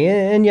seen me,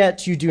 and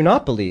yet you do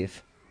not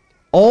believe.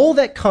 All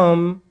that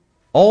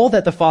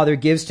the Father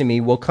gives to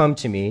me will come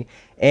to me,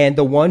 and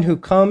the one who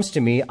comes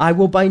to me I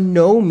will by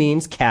no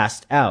means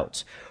cast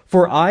out.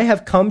 For I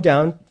have come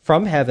down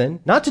from heaven,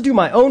 not to do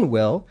my own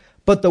will,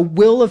 but the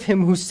will of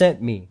him who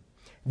sent me.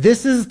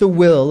 This is the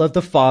will of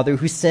the Father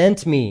who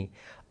sent me,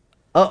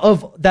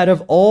 that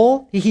of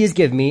all he has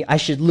given me, I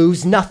should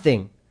lose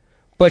nothing,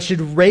 but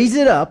should raise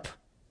it up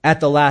at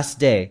the last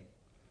day.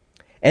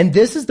 And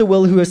this is the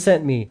will who has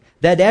sent me,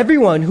 that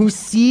everyone who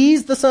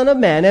sees the Son of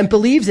Man and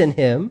believes in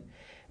him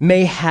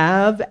may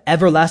have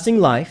everlasting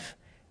life,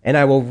 and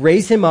I will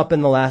raise him up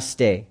in the last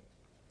day.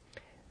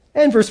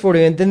 And verse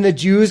 40, and then the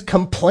Jews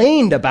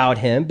complained about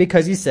him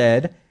because he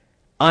said,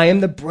 I am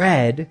the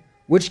bread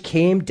which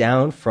came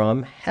down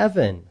from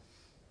heaven.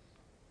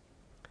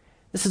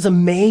 This is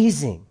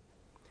amazing.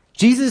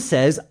 Jesus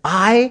says,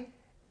 I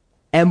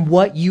am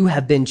what you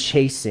have been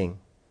chasing.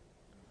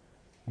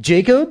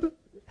 Jacob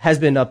has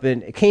been up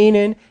in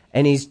Canaan,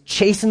 and he's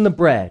chasing the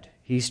bread.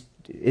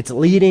 It's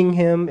leading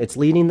him, it's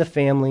leading the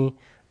family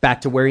back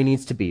to where he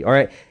needs to be. All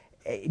right.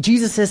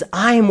 Jesus says,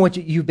 I am what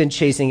you've been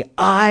chasing.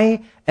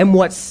 I am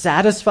what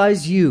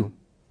satisfies you.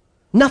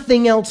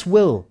 Nothing else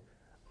will.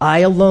 I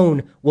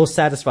alone will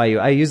satisfy you.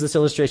 I use this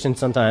illustration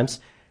sometimes.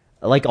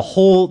 Like a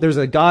hole, there's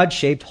a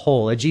God-shaped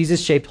hole, a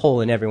Jesus-shaped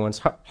hole in everyone's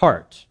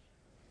heart.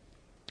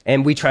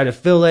 And we try to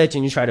fill it,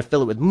 and you try to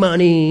fill it with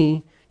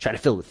money, try to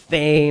fill it with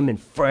fame and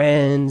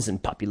friends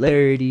and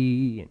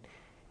popularity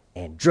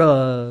and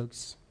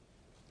drugs,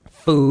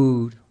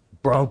 food,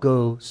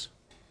 Broncos.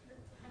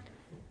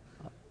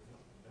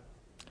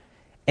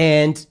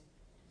 And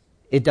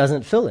it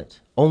doesn't fill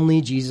it.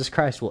 Only Jesus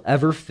Christ will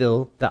ever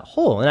fill that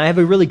hole. And I have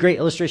a really great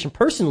illustration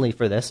personally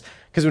for this,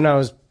 because when I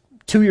was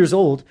 2 years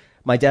old,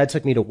 my dad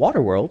took me to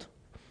Waterworld,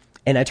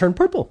 and I turned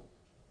purple.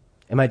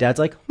 And my dad's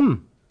like,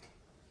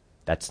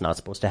 that's not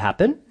supposed to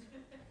happen.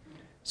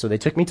 So they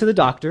took me to the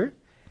doctor,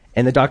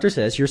 and the doctor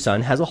says, your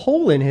son has a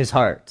hole in his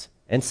heart.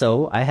 And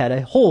so I had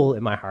a hole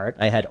in my heart.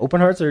 I had open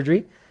heart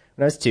surgery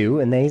when I was 2,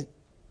 and they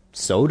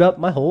sewed up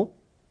my hole.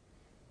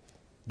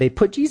 They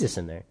put Jesus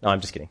in there. No, I'm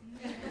just kidding.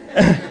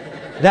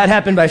 That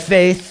happened by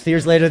faith.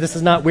 Years later, this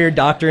is not weird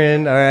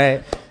doctrine, all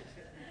right?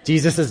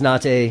 Jesus is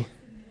not a...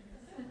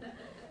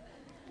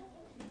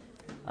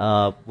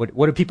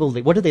 what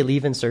do they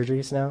leave in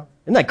surgeries now?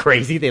 Isn't that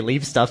crazy? They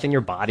leave stuff in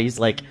your bodies,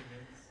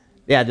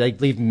 they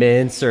leave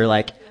mints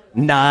or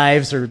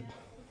knives or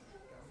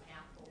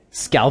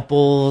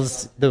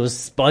scalpels, those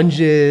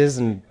sponges,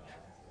 and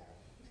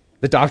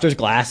the doctor's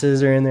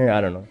glasses are in there.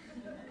 I don't know.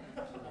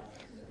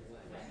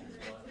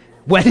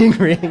 Wedding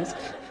rings.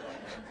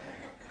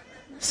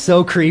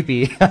 So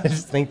creepy. I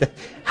just think that,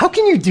 how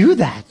can you do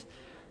that?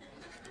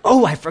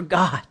 Oh, I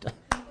forgot.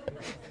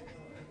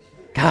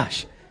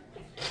 Gosh.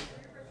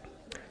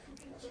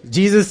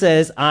 Jesus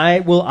says,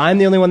 I'm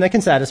the only one that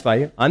can satisfy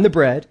you. I'm the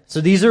bread.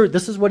 So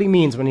this is what he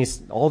means when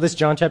he's all this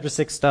John chapter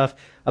 6 stuff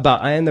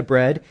about I am the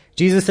bread.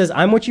 Jesus says,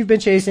 I'm what you've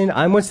been chasing.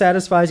 I'm what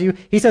satisfies you.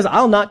 He says,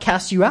 I'll not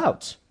cast you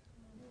out.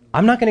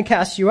 I'm not going to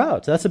cast you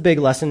out. That's a big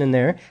lesson in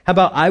there. How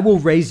about I will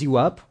raise you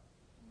up?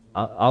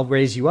 I'll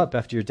raise you up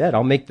after you're dead.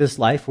 I'll make this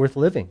life worth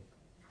living.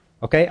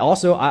 Okay?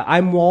 Also,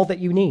 I'm all that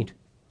you need.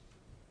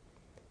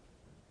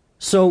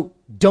 So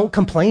don't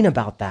complain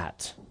about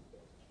that.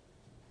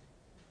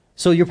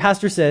 So your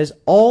pastor says,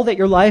 all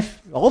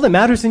that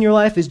matters in your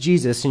life is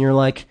Jesus. And you're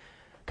like,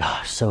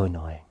 gosh, so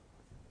annoying.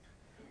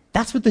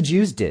 That's what the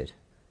Jews did.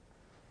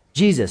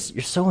 Jesus,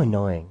 you're so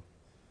annoying.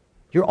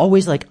 You're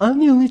always like, I'm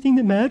the only thing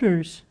that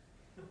matters.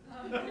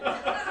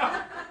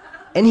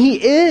 And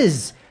he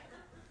is.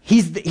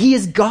 He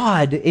is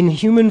God in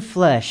human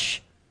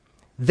flesh.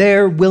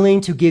 They're willing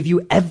to give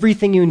you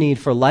everything you need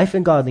for life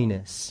and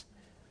godliness.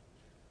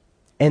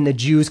 And the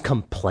Jews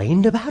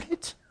complained about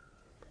it?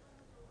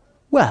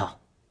 Well,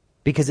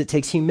 because it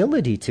takes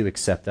humility to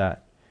accept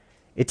that.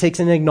 It takes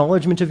an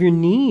acknowledgement of your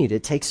need.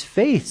 It takes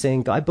faith,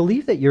 saying, I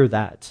believe that you're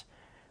that.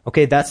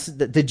 Okay,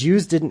 the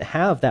Jews didn't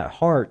have that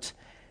heart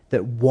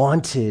that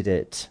wanted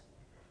it.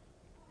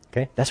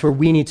 Okay, that's where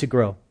we need to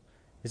grow.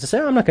 Is to say,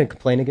 I'm not going to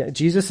complain again.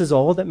 Jesus is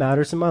all that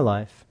matters in my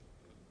life.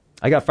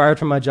 I got fired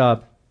from my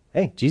job.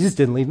 Hey, Jesus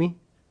didn't leave me.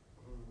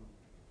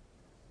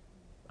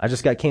 I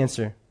just got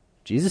cancer.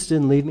 Jesus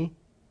didn't leave me.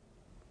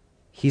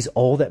 He's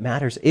all that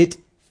matters. It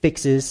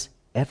fixes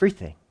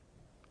everything.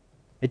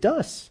 It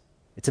does.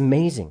 It's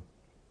amazing.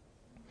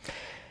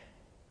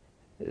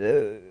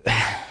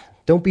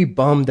 Don't be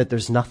bummed that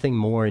there's nothing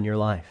more in your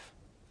life.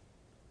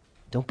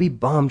 Don't be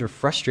bummed or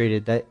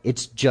frustrated that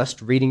it's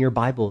just reading your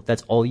Bible.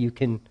 That's all you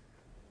can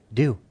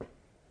do.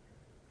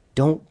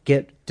 Don't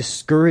get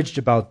discouraged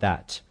about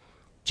that.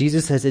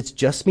 Jesus says, it's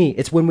just me.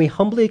 It's when we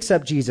humbly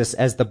accept Jesus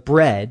as the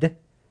bread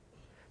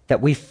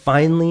that we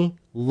finally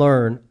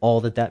learn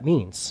all that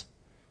means.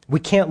 We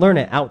can't learn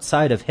it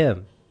outside of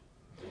him.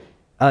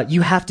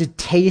 You have to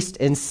taste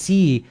and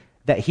see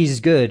that he's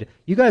good.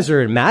 You guys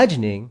are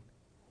imagining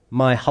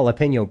my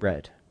jalapeno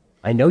bread.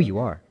 I know you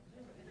are.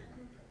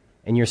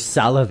 And you're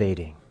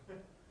salivating.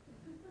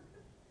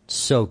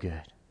 So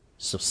good.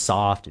 So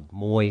soft and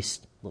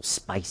moist, a little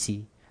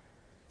spicy.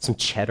 Some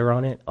cheddar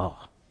on it.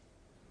 Oh.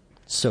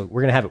 So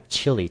we're going to have it with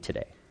chili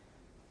today.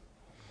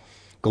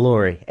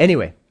 Glory.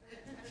 Anyway.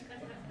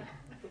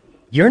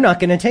 You're not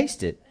going to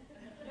taste it.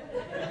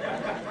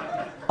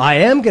 I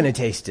am going to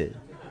taste it.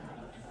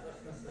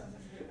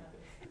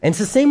 And it's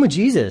the same with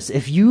Jesus.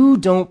 If you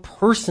don't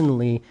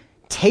personally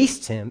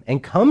taste him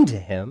and come to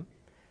him,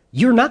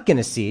 you're not going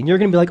to see. And you're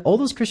going to be like, all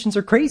those Christians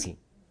are crazy.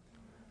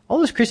 All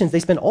those Christians, they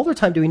spend all their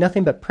time doing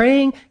nothing but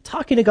praying,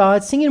 talking to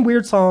God, singing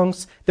weird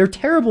songs. They're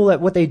terrible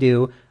at what they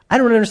do. I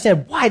don't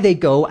understand why they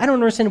go. I don't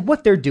understand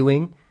what they're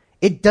doing.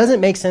 It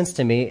doesn't make sense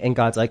to me. And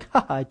God's like,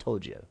 ha, I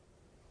told you.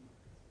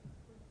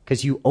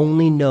 Because you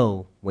only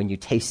know when you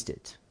taste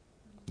it.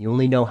 You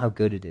only know how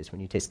good it is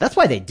when you taste it. That's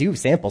why they do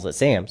samples at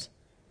Sam's.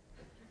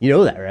 You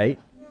know that, right?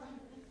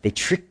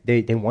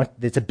 They want,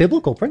 it's a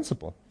biblical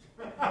principle.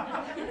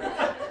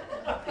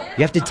 You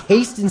have to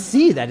taste and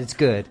see that it's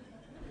good.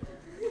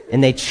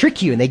 And they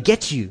trick you and they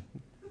get you.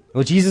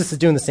 Well, Jesus is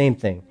doing the same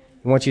thing.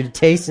 He wants you to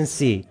taste and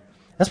see.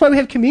 That's why we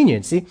have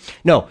communion, see?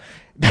 No.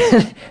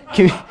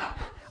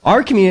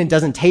 Our communion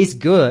doesn't taste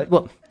good.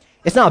 Well,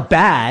 it's not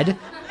bad,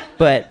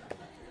 but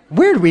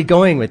where are we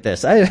going with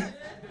this? I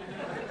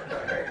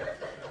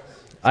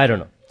don't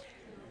know.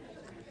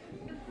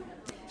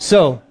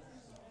 So,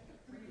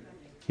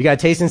 you got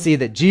to taste and see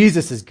that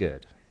Jesus is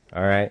good.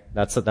 All right?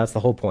 That's the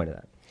whole point of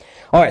that.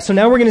 All right, so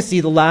now we're going to see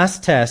the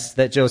last test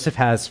that Joseph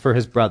has for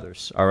his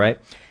brothers. All right?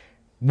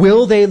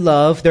 Will they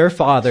love their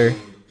father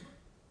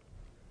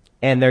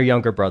and their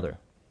younger brother?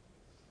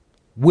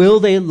 Will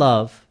they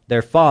love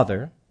their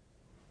father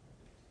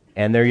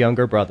and their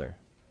younger brother?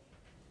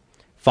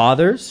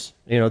 Fathers,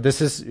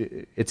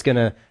 it's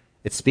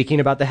speaking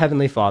about the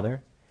Heavenly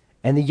Father.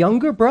 And the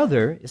younger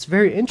brother is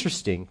very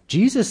interesting.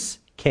 Jesus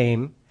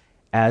came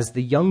as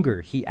the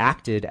younger. He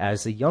acted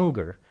as the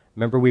younger.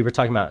 Remember, we were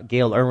talking about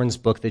Gail Irwin's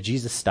book, The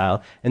Jesus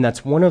Style, and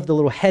that's one of the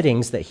little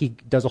headings that he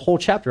does a whole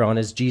chapter on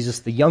is Jesus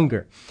the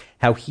Younger.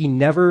 How he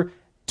never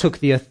took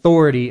the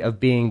authority of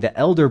being the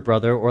elder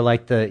brother, or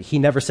he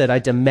never said, I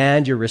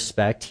demand your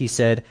respect. He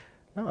said,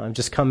 no, I'm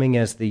just coming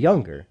as the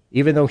younger.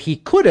 Even though he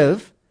could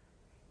have,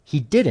 he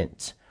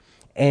didn't.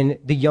 And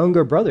the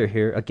younger brother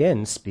here,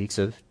 again, speaks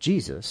of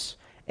Jesus.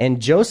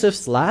 And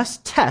Joseph's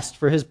last test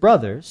for his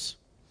brothers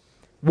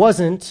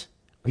wasn't,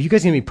 are you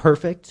guys going to be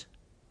perfect?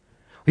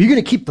 Are you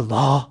going to keep the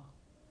law?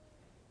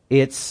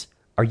 It's,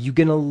 are you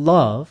going to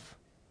love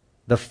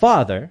the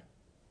father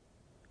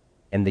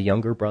and the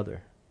younger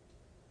brother?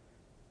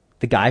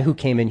 The guy who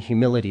came in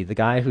humility, the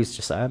guy who's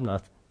just, I'm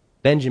not.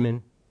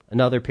 Benjamin,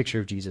 another picture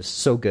of Jesus,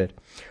 so good.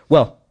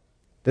 Well,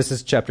 this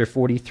is chapter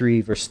 43,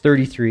 verse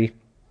 33.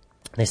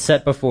 They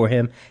sat before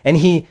him, and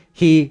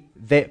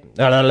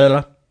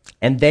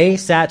they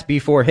sat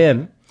before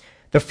him,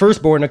 the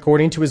firstborn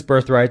according to his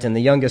birthright, and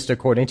the youngest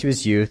according to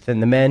his youth.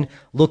 And the men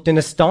looked in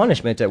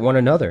astonishment at one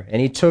another.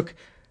 And he took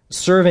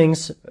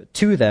servings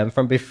to them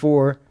from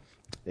before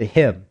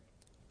him.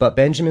 But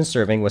Benjamin's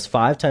serving was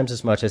 5 times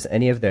as much as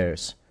any of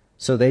theirs.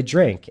 So they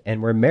drank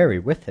and were merry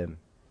with him.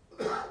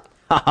 Ha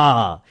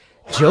ha!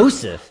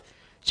 Joseph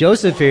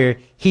here,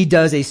 he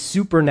does a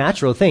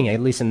supernatural thing,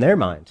 at least in their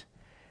mind.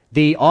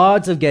 The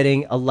odds of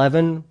getting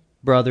 11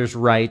 brothers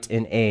right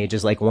in age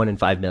is like 1 in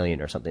 5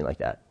 million or something like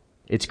that.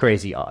 It's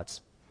crazy odds.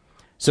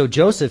 So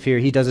Joseph here,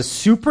 he does a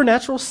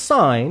supernatural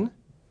sign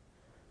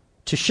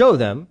to show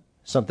them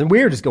something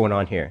weird is going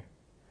on here.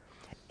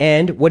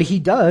 And what he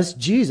does,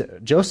 Joseph,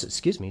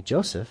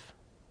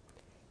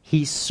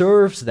 he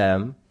serves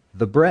them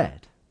the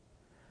bread,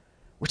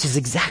 which is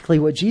exactly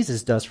what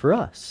Jesus does for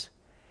us.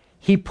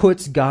 He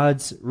puts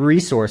God's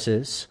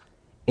resources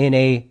in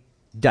a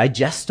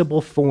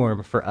digestible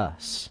form for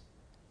us.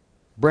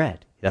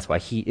 Bread. That's why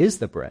he is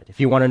the bread. If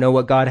you want to know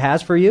what God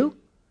has for you,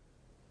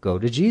 go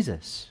to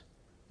Jesus.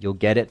 You'll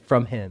get it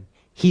from him.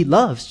 He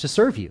loves to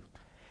serve you.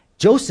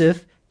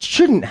 Joseph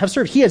shouldn't have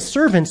served. He had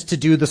servants to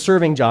do the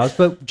serving jobs,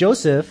 but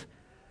Joseph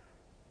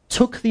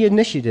took the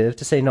initiative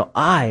to say, no,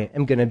 I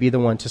am going to be the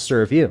one to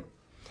serve you.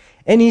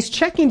 And he's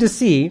checking to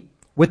see,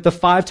 with the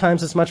 5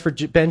 times as much for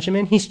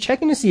Benjamin, he's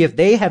checking to see if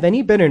they have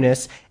any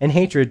bitterness and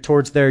hatred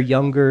towards their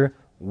younger,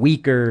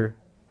 weaker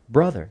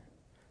brother.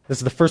 This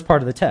is the first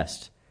part of the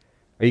test.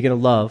 Are you going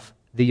to love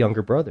the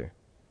younger brother?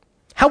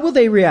 How will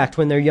they react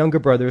when their younger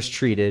brother is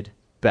treated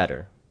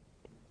better?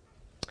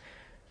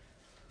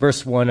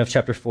 Verse 1 of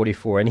chapter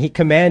 44, and he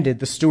commanded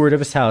the steward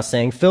of his house,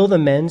 saying, fill the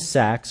men's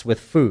sacks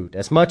with food,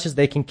 as much as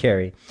they can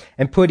carry,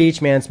 and put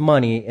each man's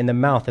money in the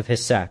mouth of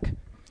his sack.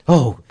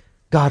 Oh,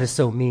 God is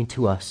so mean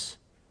to us.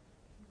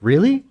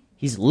 Really?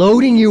 He's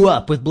loading you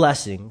up with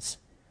blessings.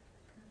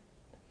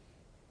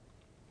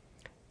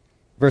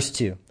 Verse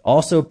 2,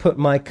 also put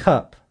my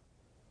cup.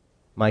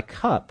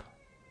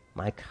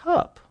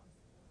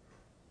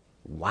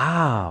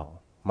 Wow,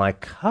 my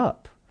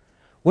cup.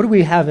 What do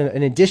we have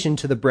in addition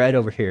to the bread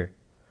over here?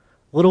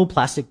 Little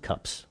plastic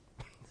cups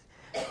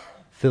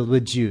filled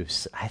with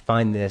juice. I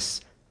find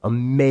this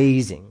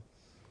amazing.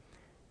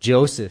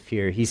 Joseph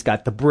here, he's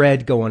got the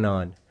bread going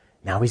on.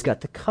 Now he's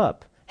got the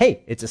cup.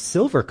 Hey, it's a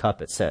silver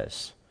cup, it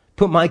says.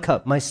 Put my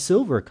cup, my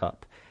silver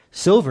cup.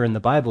 Silver in the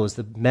Bible is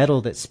the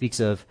metal that speaks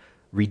of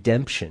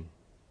redemption.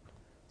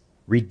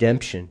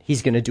 Redemption.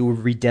 He's going to do a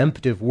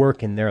redemptive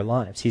work in their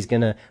lives. He's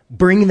going to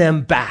bring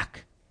them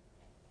back.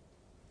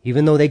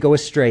 Even though they go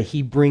astray,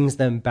 he brings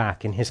them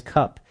back, and his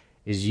cup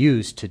is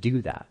used to do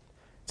that.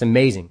 It's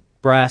amazing.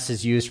 Brass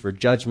is used for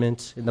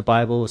judgment in the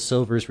Bible.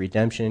 Silver is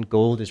redemption.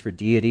 Gold is for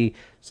deity.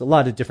 There's a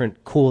lot of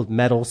different cool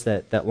metals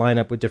that line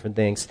up with different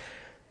things.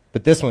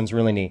 But this one's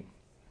really neat.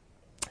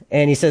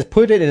 And he says,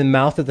 put it in the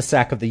mouth of the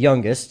sack of the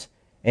youngest,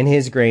 and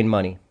his grain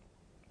money.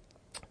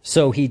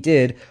 So he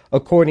did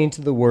according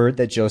to the word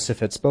that Joseph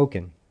had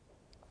spoken.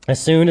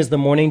 As soon as the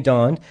morning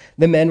dawned,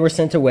 the men were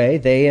sent away,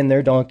 they and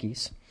their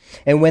donkeys.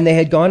 And when they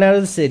had gone out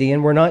of the city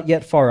and were not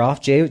yet far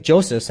off,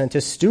 Joseph sent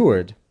his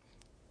steward,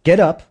 get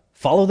up,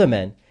 follow the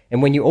men,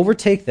 and when you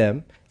overtake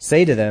them,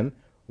 say to them,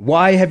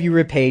 why have you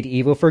repaid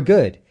evil for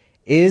good?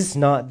 Is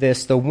not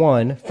this the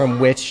one from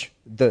which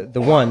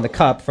the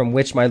cup from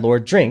which my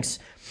Lord drinks,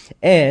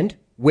 and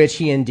which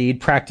he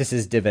indeed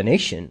practices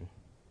divination?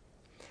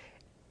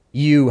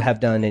 You have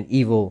done an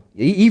evil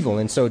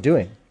in so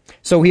doing.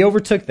 So he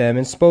overtook them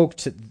and spoke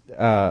to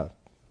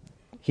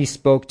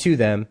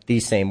them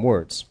these same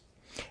words.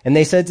 And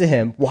they said to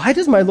him, why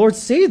does my Lord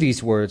say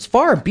these words?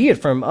 Far be it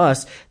from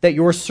us that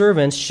your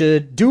servants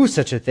should do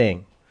such a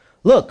thing.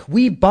 Look,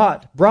 we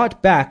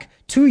brought back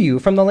to you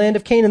from the land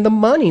of Canaan the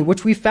money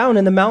which we found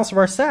in the mouths of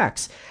our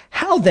sacks.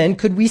 How then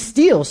could we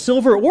steal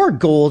silver or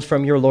gold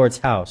from your Lord's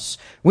house?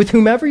 With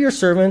whomever your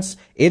servants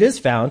it is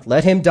found,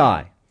 let him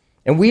die,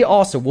 and we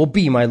also will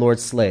be my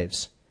Lord's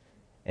slaves.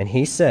 And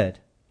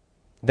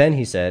then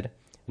he said,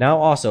 now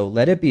also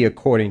let it be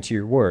according to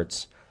your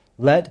words.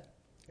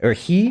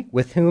 He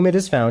with whom it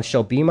is found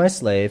shall be my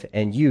slave,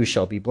 and you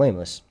shall be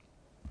blameless.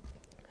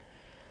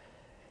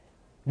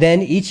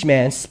 Then each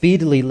man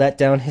speedily let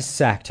down his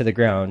sack to the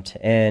ground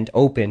and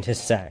opened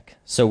his sack.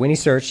 So when he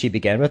searched, he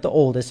began with the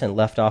oldest and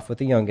left off with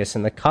the youngest,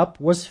 and the cup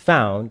was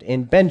found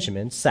in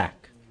Benjamin's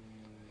sack.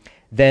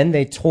 Then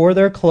they tore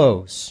their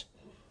clothes.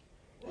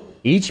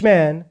 Each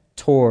man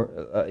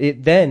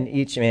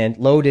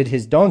loaded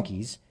his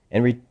donkeys,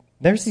 and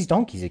there's these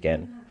donkeys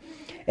again,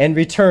 and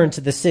returned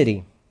to the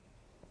city.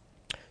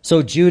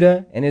 So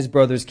Judah and his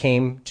brothers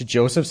came to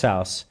Joseph's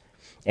house,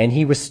 and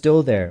he was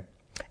still there.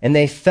 And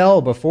they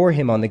fell before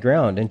him on the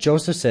ground. And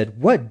Joseph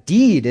said, what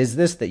deed is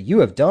this that you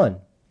have done?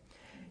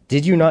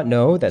 Did you not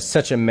know that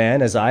such a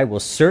man as I will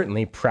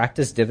certainly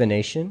practice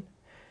divination?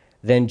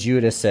 Then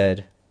Judah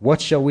said,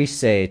 what shall we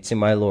say to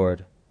my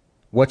Lord?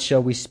 What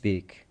shall we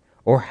speak?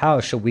 Or how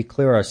shall we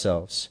clear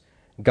ourselves?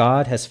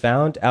 God has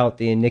found out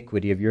the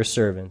iniquity of your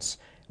servants.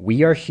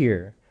 We are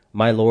here,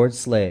 my Lord's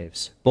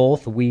slaves,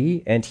 both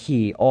we and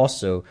he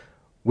also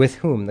with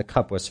whom the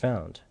cup was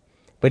found.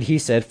 But he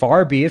said,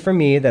 far be it from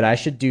me that I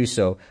should do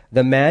so.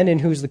 The man in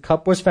whose the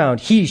cup was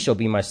found, he shall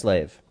be my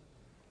slave.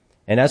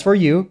 And as for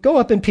you, go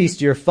up in peace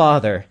to your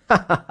father.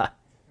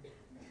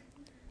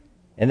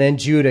 And then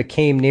Judah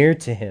came near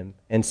to him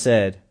and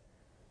said,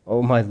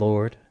 O my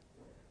Lord,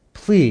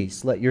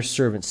 please let your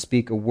servant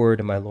speak a word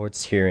in my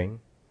Lord's hearing,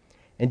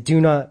 and do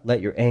not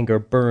let your anger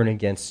burn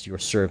against your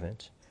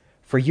servant,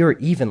 for you are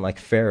even like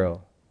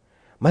Pharaoh.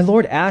 My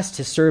Lord asked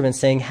his servant,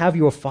 saying, have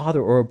you a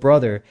father or a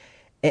brother?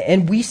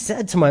 And we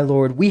said to my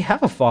Lord, we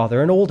have a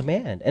father, an old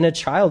man, and a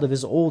child of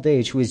his old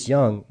age who is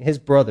young. His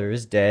brother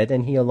is dead,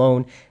 and he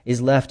alone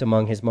is left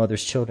among his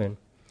mother's children.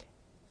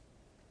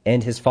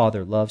 And his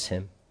father loves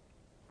him.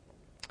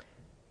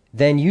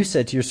 Then you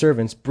said to your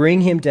servants,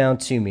 bring him down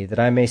to me, that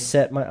I may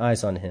set my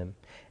eyes on him.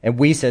 And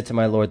we said to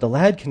my Lord, the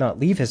lad cannot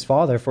leave his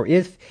father, for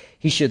if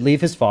he should leave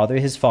his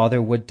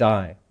father would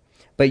die.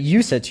 But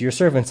you said to your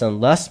servants,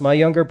 unless my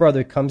younger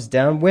brother comes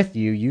down with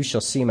you, you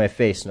shall see my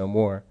face no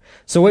more.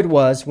 So it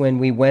was when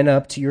we went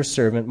up to your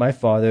servant, my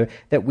father,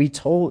 that we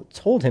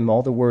told him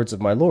all the words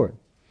of my Lord.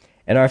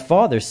 And our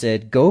father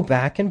said, go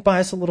back and buy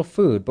us a little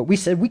food. But we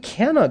said, we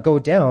cannot go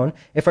down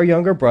if our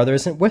younger brother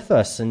isn't with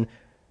us, and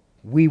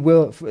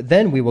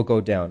then we will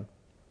go down.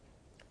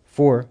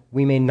 For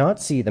we may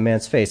not see the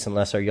man's face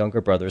unless our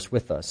younger brother is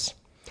with us.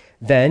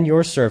 Then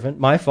your servant,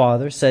 my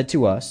father, said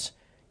to us,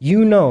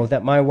 you know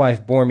that my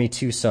wife bore me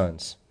 2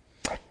 sons,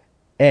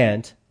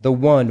 and the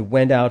one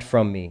went out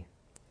from me.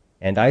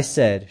 And I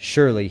said,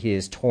 surely he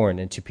is torn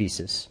into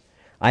pieces.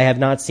 I have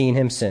not seen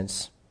him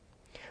since.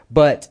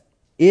 But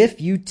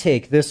if you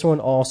take this one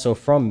also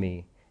from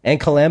me, and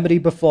calamity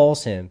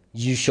befalls him,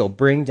 you shall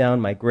bring down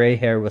my gray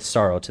hair with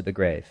sorrow to the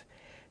grave.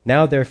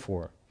 Now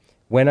therefore,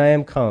 when I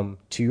am come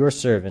to your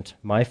servant,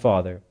 my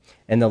father,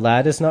 and the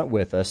lad is not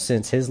with us,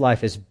 since his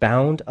life is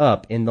bound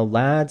up in the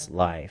lad's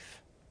life.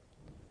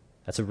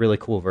 That's a really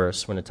cool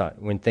verse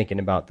when thinking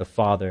about the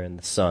Father and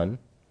the Son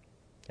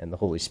and the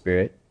Holy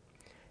Spirit.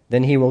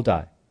 Then he will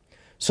die.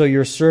 So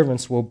your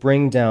servants will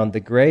bring down the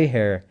gray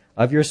hair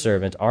of your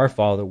servant, our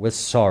father, with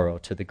sorrow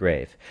to the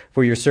grave.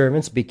 For your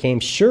servants became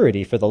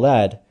surety for the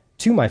lad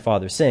to my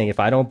father, saying, if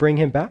I don't bring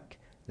him back,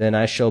 then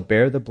I shall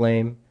bear the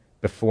blame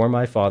before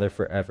my father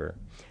forever.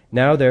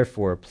 Now,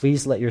 therefore,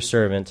 please let your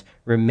servant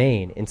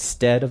remain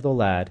instead of the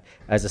lad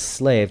as a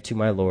slave to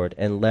my Lord,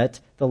 and let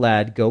the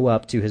lad go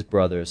up to his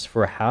brothers.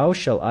 For how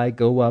shall I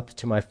go up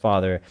to my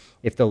father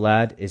if the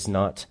lad is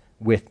not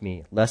with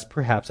me, lest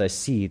perhaps I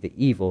see the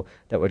evil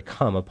that would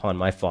come upon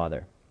my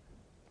father?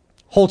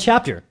 Whole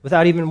chapter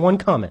without even one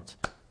comment.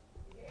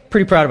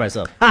 Pretty proud of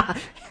myself.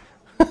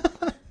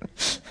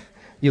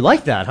 You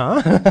like that,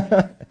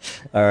 huh?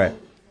 All right.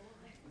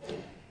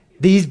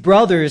 These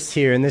brothers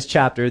here in this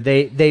chapter,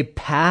 they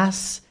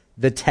pass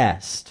the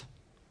test.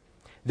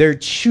 They're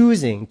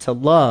choosing to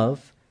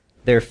love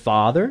their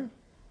father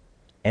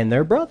and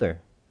their brother.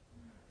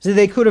 So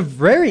they could have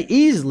very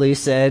easily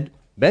said,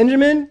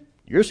 Benjamin,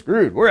 you're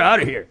screwed. We're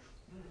out of here.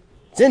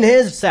 It's in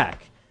his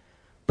sack.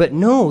 But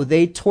no,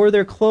 they tore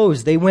their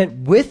clothes. They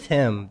went with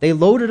him. They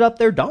loaded up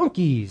their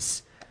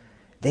donkeys.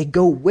 They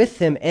go with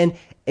him, and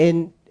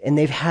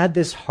they've had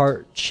this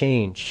heart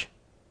change.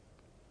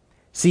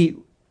 See,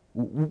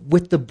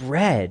 with the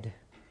bread,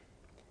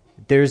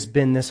 there's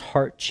been this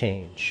heart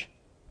change.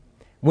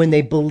 When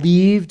they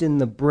believed in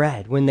the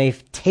bread, when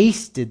they've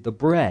tasted the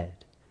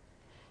bread,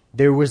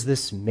 there was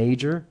this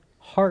major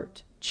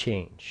heart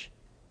change.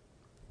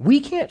 We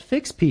can't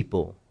fix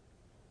people.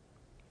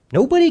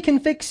 Nobody can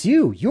fix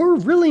you. You're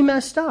really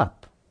messed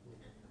up.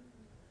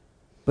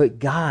 But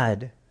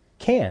God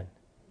can.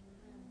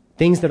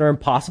 Things that are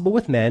impossible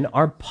with men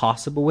are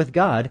possible with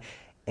God.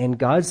 And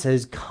God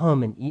says,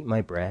 come and eat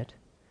my bread.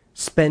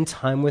 Spend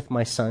time with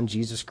my son,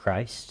 Jesus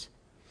Christ.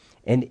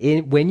 And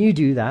when you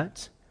do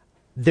that,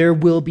 there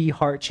will be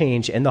heart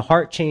change. And the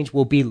heart change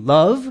will be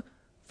love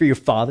for your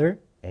father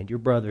and your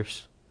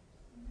brothers.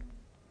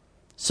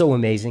 So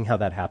amazing how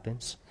that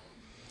happens.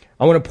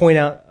 I want to point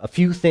out a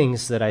few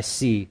things that I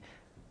see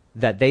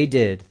that they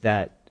did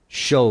that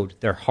showed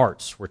their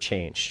hearts were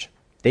changed.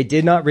 They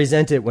did not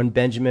resent it when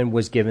Benjamin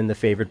was given the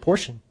favored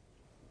portion.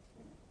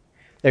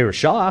 They were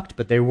shocked,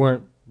 but they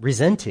weren't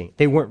resenting.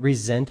 They weren't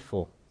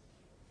resentful.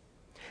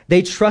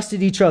 They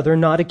trusted each other,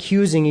 not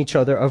accusing each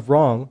other of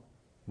wrong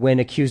when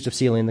accused of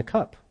stealing the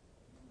cup.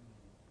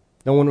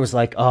 No one was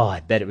like, oh,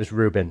 I bet it was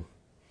Reuben.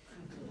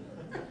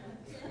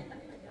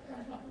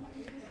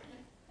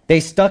 They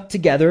stuck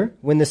together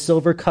when the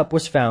silver cup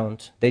was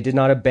found. They did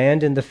not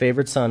abandon the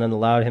favored son and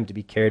allowed him to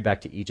be carried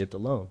back to Egypt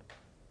alone.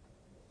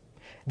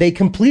 They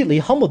completely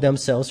humbled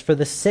themselves for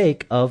the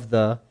sake of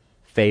the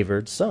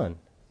favored son.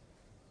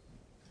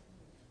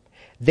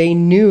 They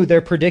knew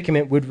their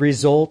predicament was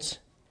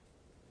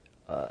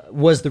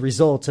the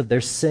result of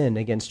their sin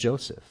against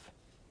Joseph.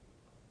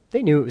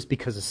 They knew it was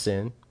because of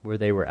sin where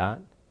they were at.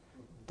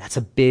 That's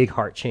a big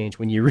heart change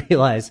when you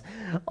realize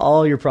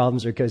all your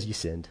problems are because you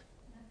sinned.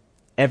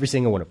 Every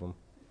single one of them.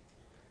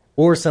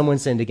 Or someone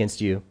sinned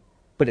against you,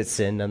 but it's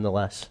sin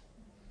nonetheless.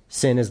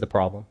 Sin is the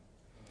problem.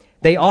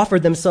 They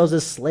offered themselves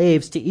as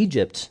slaves to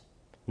Egypt,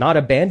 not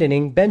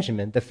abandoning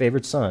Benjamin, the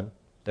favored son,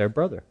 their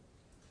brother.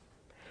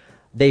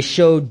 They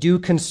showed due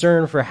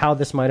concern for how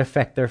this might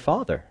affect their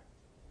father.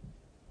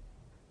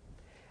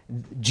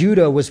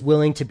 Judah was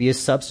willing to be a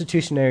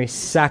substitutionary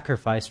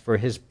sacrifice for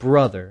his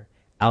brother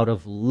out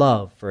of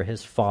love for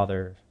his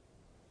father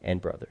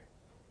and brother.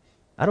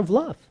 Out of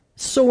love.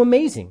 So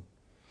amazing.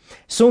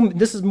 So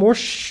this is more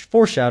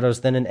foreshadows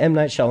than an M.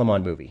 Night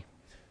Shyamalan movie.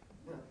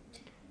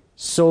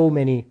 So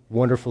many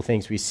wonderful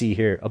things we see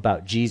here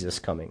about Jesus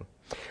coming.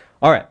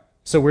 All right,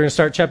 so we're going to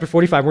start chapter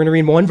 45. We're going to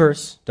read one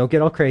verse. Don't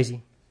get all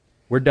crazy.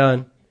 We're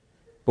done.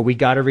 But we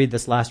got to read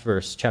this last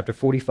verse, chapter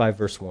 45,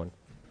 verse 1.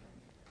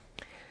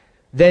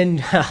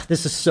 Then,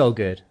 this is so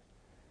good.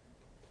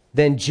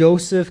 Then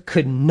Joseph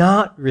could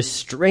not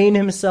restrain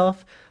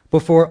himself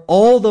before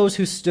all those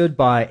who stood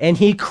by, and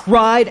he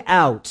cried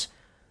out,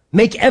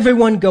 "Make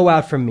everyone go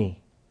out from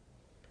me."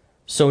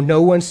 So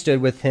no one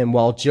stood with him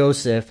while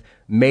Joseph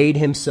made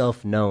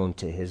himself known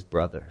to his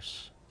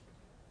brothers.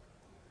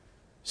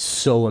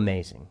 So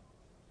amazing.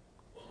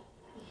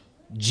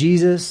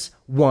 Jesus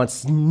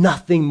wants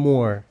nothing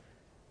more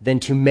than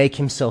to make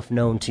himself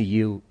known to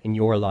you in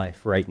your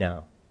life right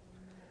now.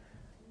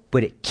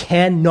 But it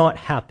cannot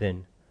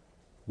happen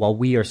while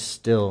we are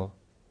still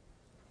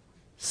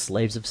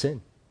slaves of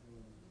sin.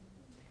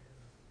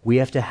 We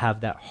have to have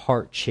that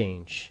heart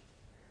change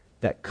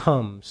that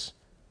comes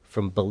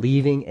from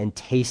believing and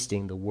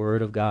tasting the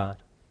Word of God.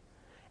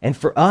 And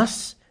for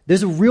us,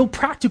 there's a real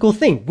practical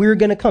thing. We're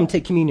going to come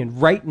take communion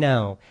right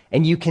now,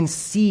 and you can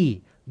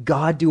see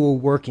God do a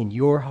work in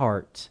your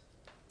heart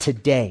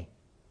today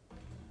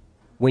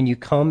when you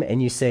come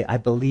and you say, I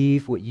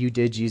believe what you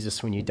did,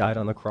 Jesus, when you died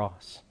on the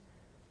cross.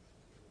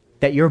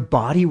 That your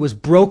body was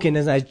broken.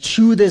 As I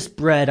chew this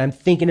bread, I'm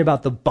thinking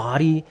about the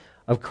body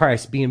of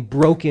Christ being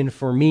broken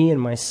for me and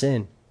my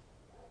sin.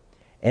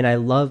 And I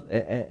love,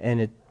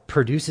 and it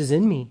produces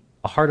in me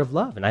a heart of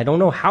love. And I don't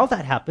know how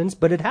that happens,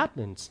 but it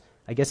happens.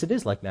 I guess it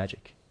is like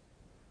magic.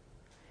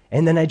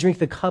 And then I drink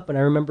the cup and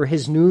I remember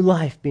his new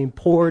life being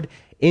poured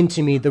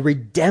into me, the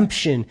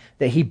redemption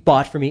that he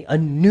bought for me, a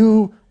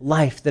new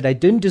life that I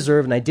didn't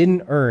deserve and I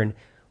didn't earn,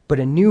 but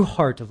a new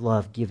heart of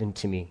love given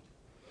to me.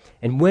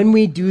 And when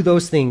we do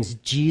those things,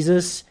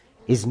 Jesus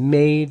is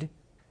made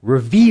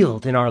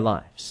revealed in our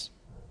lives.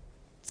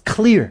 It's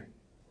clear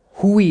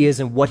who he is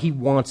and what he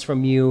wants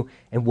from you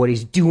and what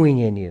he's doing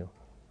in you.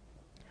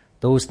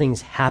 Those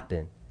things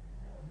happen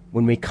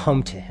when we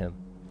come to him.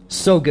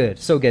 So good,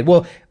 so good.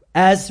 Well,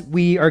 as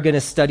we are going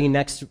to study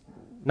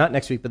not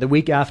next week, but the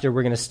week after,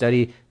 we're going to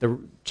study the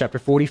chapter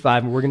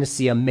 45, and we're going to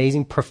see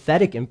amazing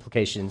prophetic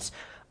implications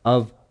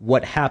of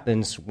what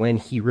happens when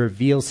he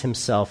reveals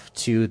himself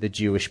to the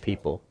Jewish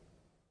people.